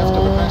 3 left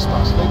of a crest,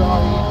 pass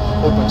lay-by,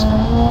 opens,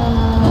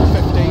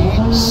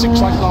 50, 6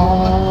 right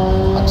long,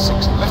 and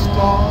 6 left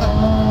long,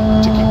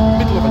 to keep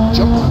middle of a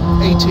jump,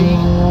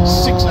 80,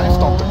 6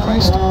 left onto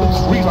crest, and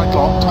 3 right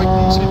long,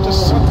 tightens into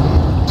sudden,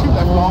 2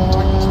 left long,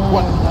 tightens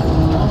 1,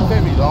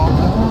 very long,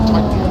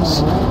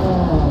 tightens,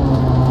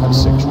 and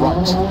 6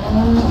 right,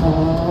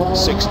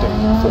 60,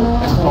 4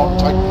 left long,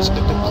 tightens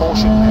into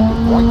caution,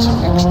 and right,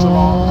 extra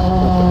long,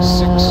 opens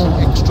 6,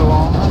 extra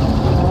long,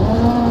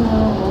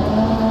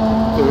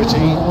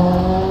 30,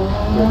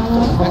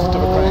 34 left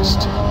of a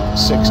crest,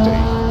 60,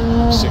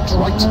 6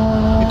 right,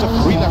 into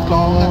 3 left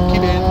long,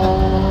 keep in,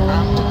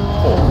 and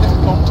 4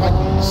 left long,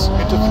 tightens,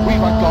 into 3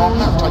 right long,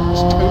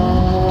 tightens 2,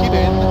 keep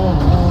in,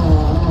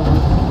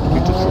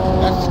 into 3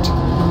 left,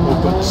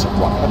 opens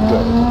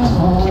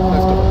 100, keep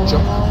left of a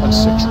jump, and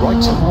 6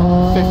 right,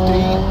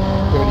 50,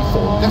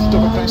 34 left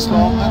of a crest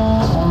long,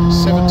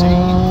 70,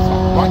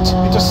 flat right,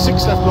 into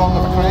 6 left long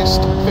of a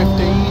crest,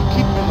 50,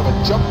 keep middle of a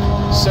jump,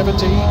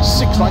 70,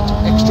 6 right,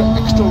 extra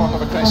long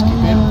of a crest,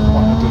 keep in,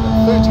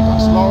 130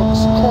 past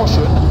logs,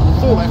 caution,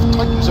 4 left,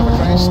 tightens of a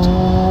crest,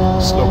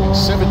 slowing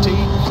 70,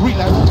 3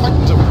 left,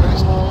 tightens of a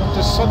crest,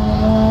 to sudden,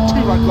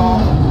 2 right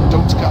long,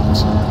 don't cut,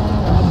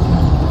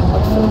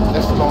 and 4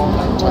 left long,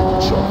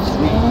 tightens short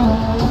 3,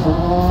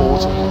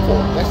 40,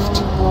 4 left,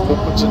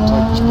 opens and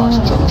tightens past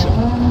junction,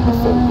 and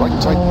 4 right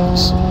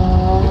tightens,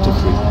 into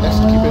 3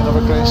 left, keep in of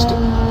a crest,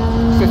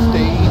 50,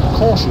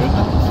 caution,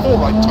 4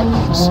 right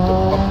tightens, to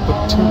bump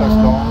and 2 left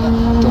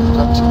long, don't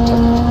cut,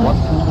 tightens 1,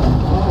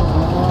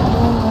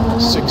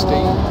 60,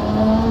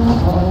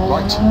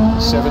 right,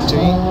 70,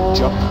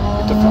 jump,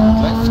 into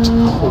flat left,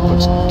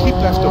 opens, keep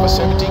left of a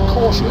 70,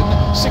 caution,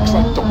 6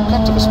 right, don't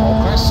cut of a small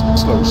crest,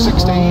 slow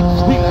 60,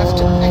 3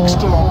 left,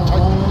 extra long,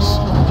 tightens,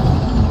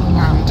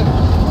 and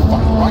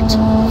 5 right,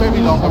 very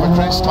long of a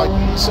crest,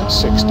 tightens,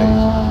 60,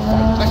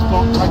 5 left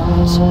long,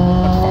 tightens,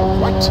 and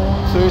 5 right,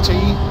 30,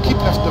 keep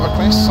left of a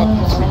crest,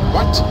 sudden 3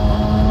 right,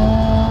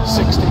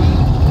 60,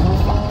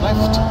 flat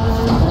left,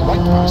 flat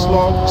right past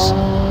logs,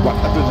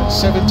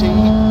 170,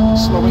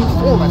 slowing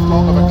 4 left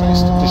long of a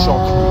crest to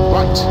short 3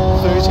 right,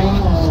 30,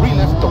 3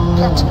 left, don't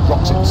cut,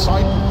 rocks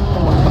inside,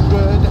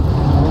 100,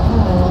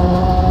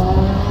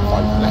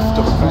 5 left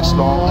of a crest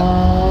long,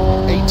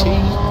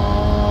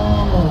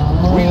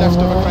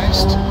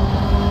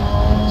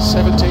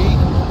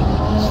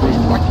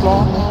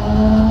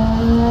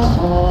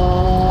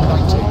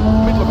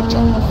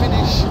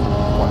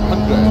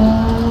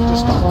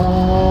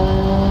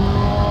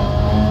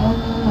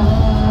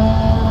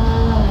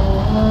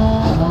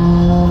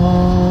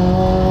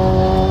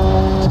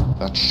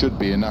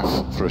 be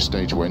enough for a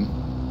stage win.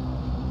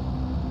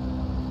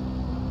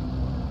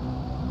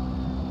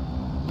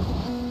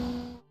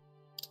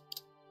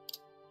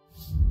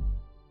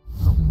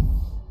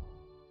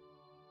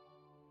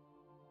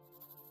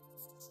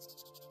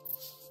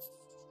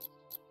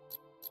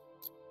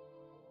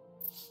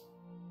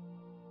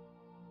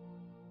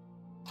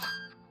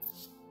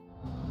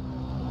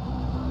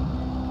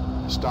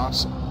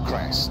 Starts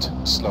crest,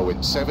 slow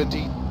in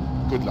 70,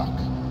 good luck.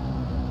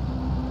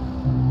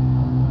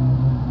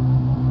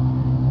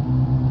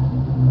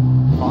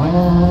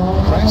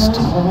 Crest,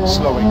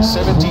 slowing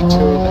 70,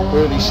 turn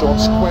early short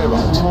square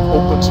right,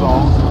 opens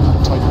long,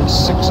 tightens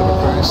 6 of a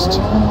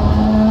crest,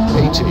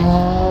 80,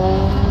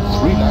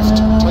 3 left,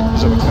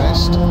 tightens of a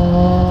crest,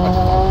 and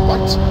 5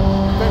 right,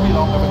 very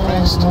long of a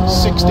crest,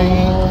 60, 5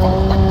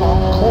 right long,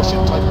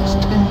 caution tightens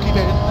 2, keep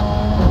in,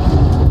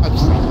 and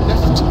 3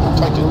 left,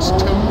 tightens 2,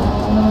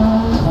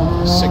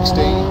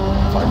 60,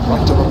 5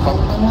 right of a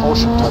bump,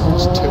 caution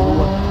tightens 2,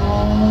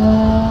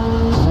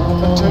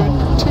 and turn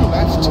 2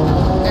 left,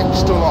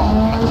 extra long,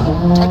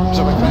 tightens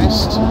of a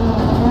crest,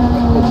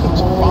 and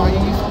opens 5,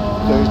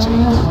 30,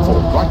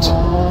 4 right,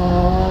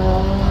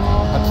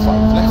 and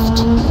 5 left,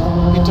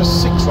 into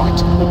 6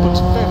 right, opens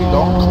very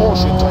long,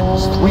 caution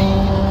tightens 3,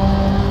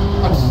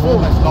 and 4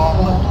 left long,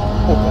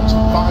 opens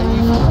 5,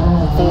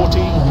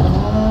 40,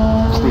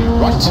 3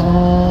 right,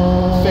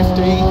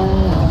 50,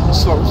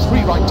 slow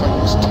 3 right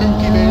tightens 2,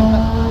 give in,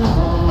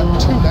 and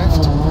 2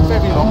 left,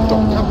 very long,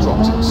 don't cut,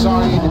 drops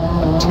inside,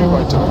 and 2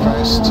 right of a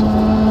crest,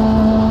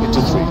 into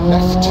 3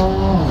 left,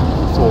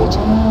 40,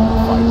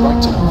 5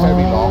 right,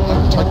 very long,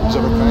 tightens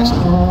of a crest,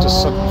 to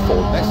sudden 4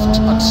 left,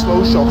 and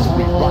slow shot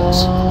 3 right,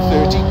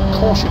 30,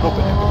 caution up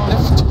and in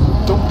left,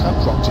 don't cut,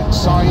 drops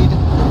inside,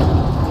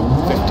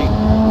 50,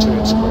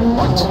 turn square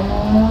right,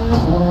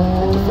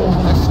 into 4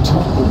 left,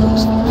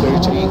 opens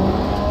 30,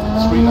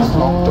 3 left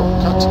long, don't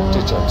cut,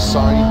 ditch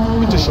outside,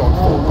 into short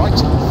 4 right,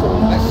 4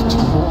 left,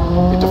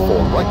 into 4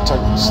 right,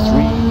 tightens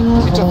 3,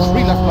 into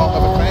 3 left long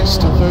of a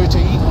crest, 30,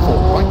 4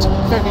 right,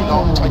 very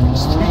long,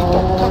 tightens 3,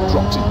 don't cut,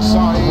 drops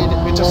inside,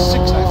 into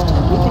 6 left,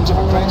 opens of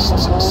a crest,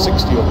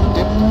 60 of a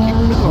dip, keep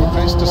middle of a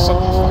crest, to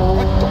sudden 5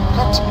 right, don't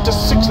cut, into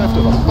 6 left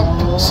of a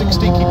bump,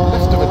 60, keep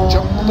left of a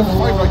jump, into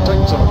 5 right,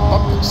 tightens of a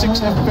bump,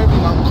 6 left, very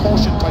long,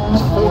 caution,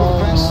 tightens 4 of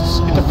crests,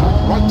 into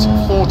 5 right,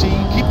 40,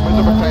 keep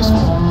middle of a crest,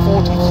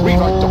 40, 3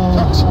 right, don't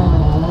cut,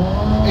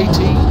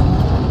 80,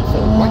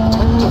 4 right,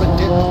 tightens of a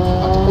dip,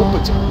 and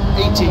opens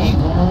 80,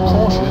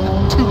 caution,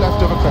 2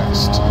 left of a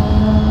crest,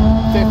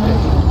 50,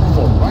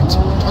 4 right,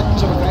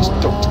 tightens of a crest,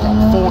 don't cut,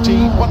 40,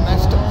 1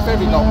 left,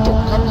 very long,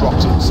 don't cut,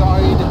 drops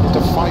inside,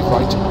 into 5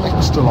 right,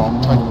 extra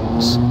long,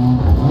 tightens,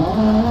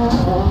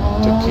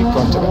 to keep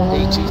right of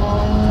 80,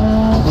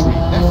 3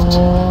 left,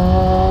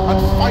 and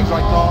 5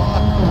 right long,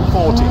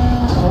 40,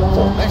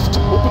 4 left,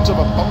 opens of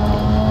a bump,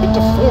 into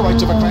 4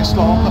 right of a crest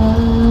long,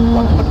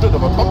 100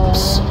 of a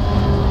bumps,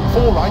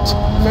 4 right,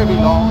 very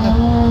long,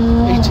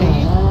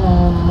 80,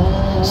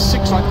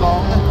 6 right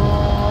long,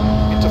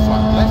 into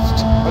 5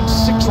 left, and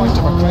 6 right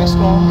of a crest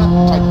long,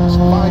 tightens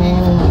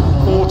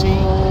 5, 40,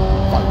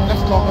 5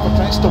 left long of a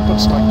crest,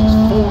 opens, tightens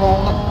 4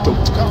 long,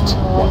 don't cut,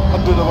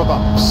 100 of a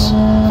bumps,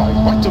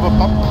 5 right of a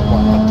bump,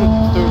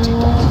 130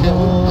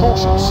 downhill,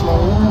 caution slow,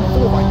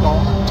 4 right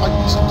long,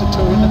 tightens into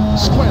turn,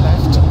 square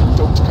left,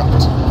 don't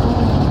cut,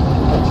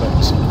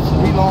 opens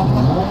 3 long,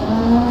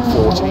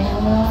 40,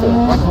 4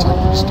 right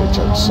tightens, ditch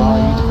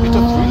outside, into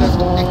 3 left,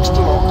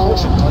 extra long,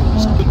 caution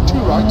tightens, then 2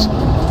 right,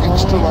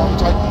 extra long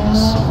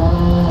tightens,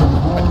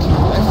 and keep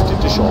left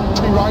into short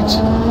 2 right,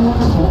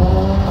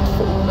 and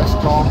 4 left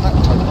long,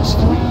 tightens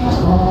 3,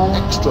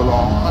 extra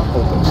long,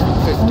 opens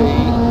 50,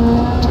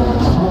 turn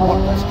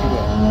 1 left, give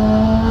in,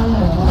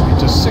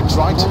 into 6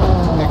 right,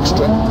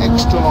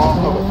 extra long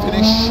of a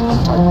finish,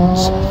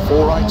 tightens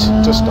 4 right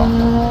to stop.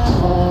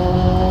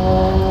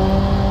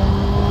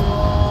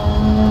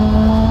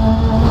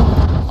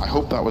 I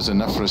hope that was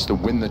enough for us to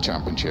win the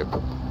championship.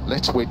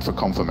 Let's wait for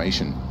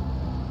confirmation.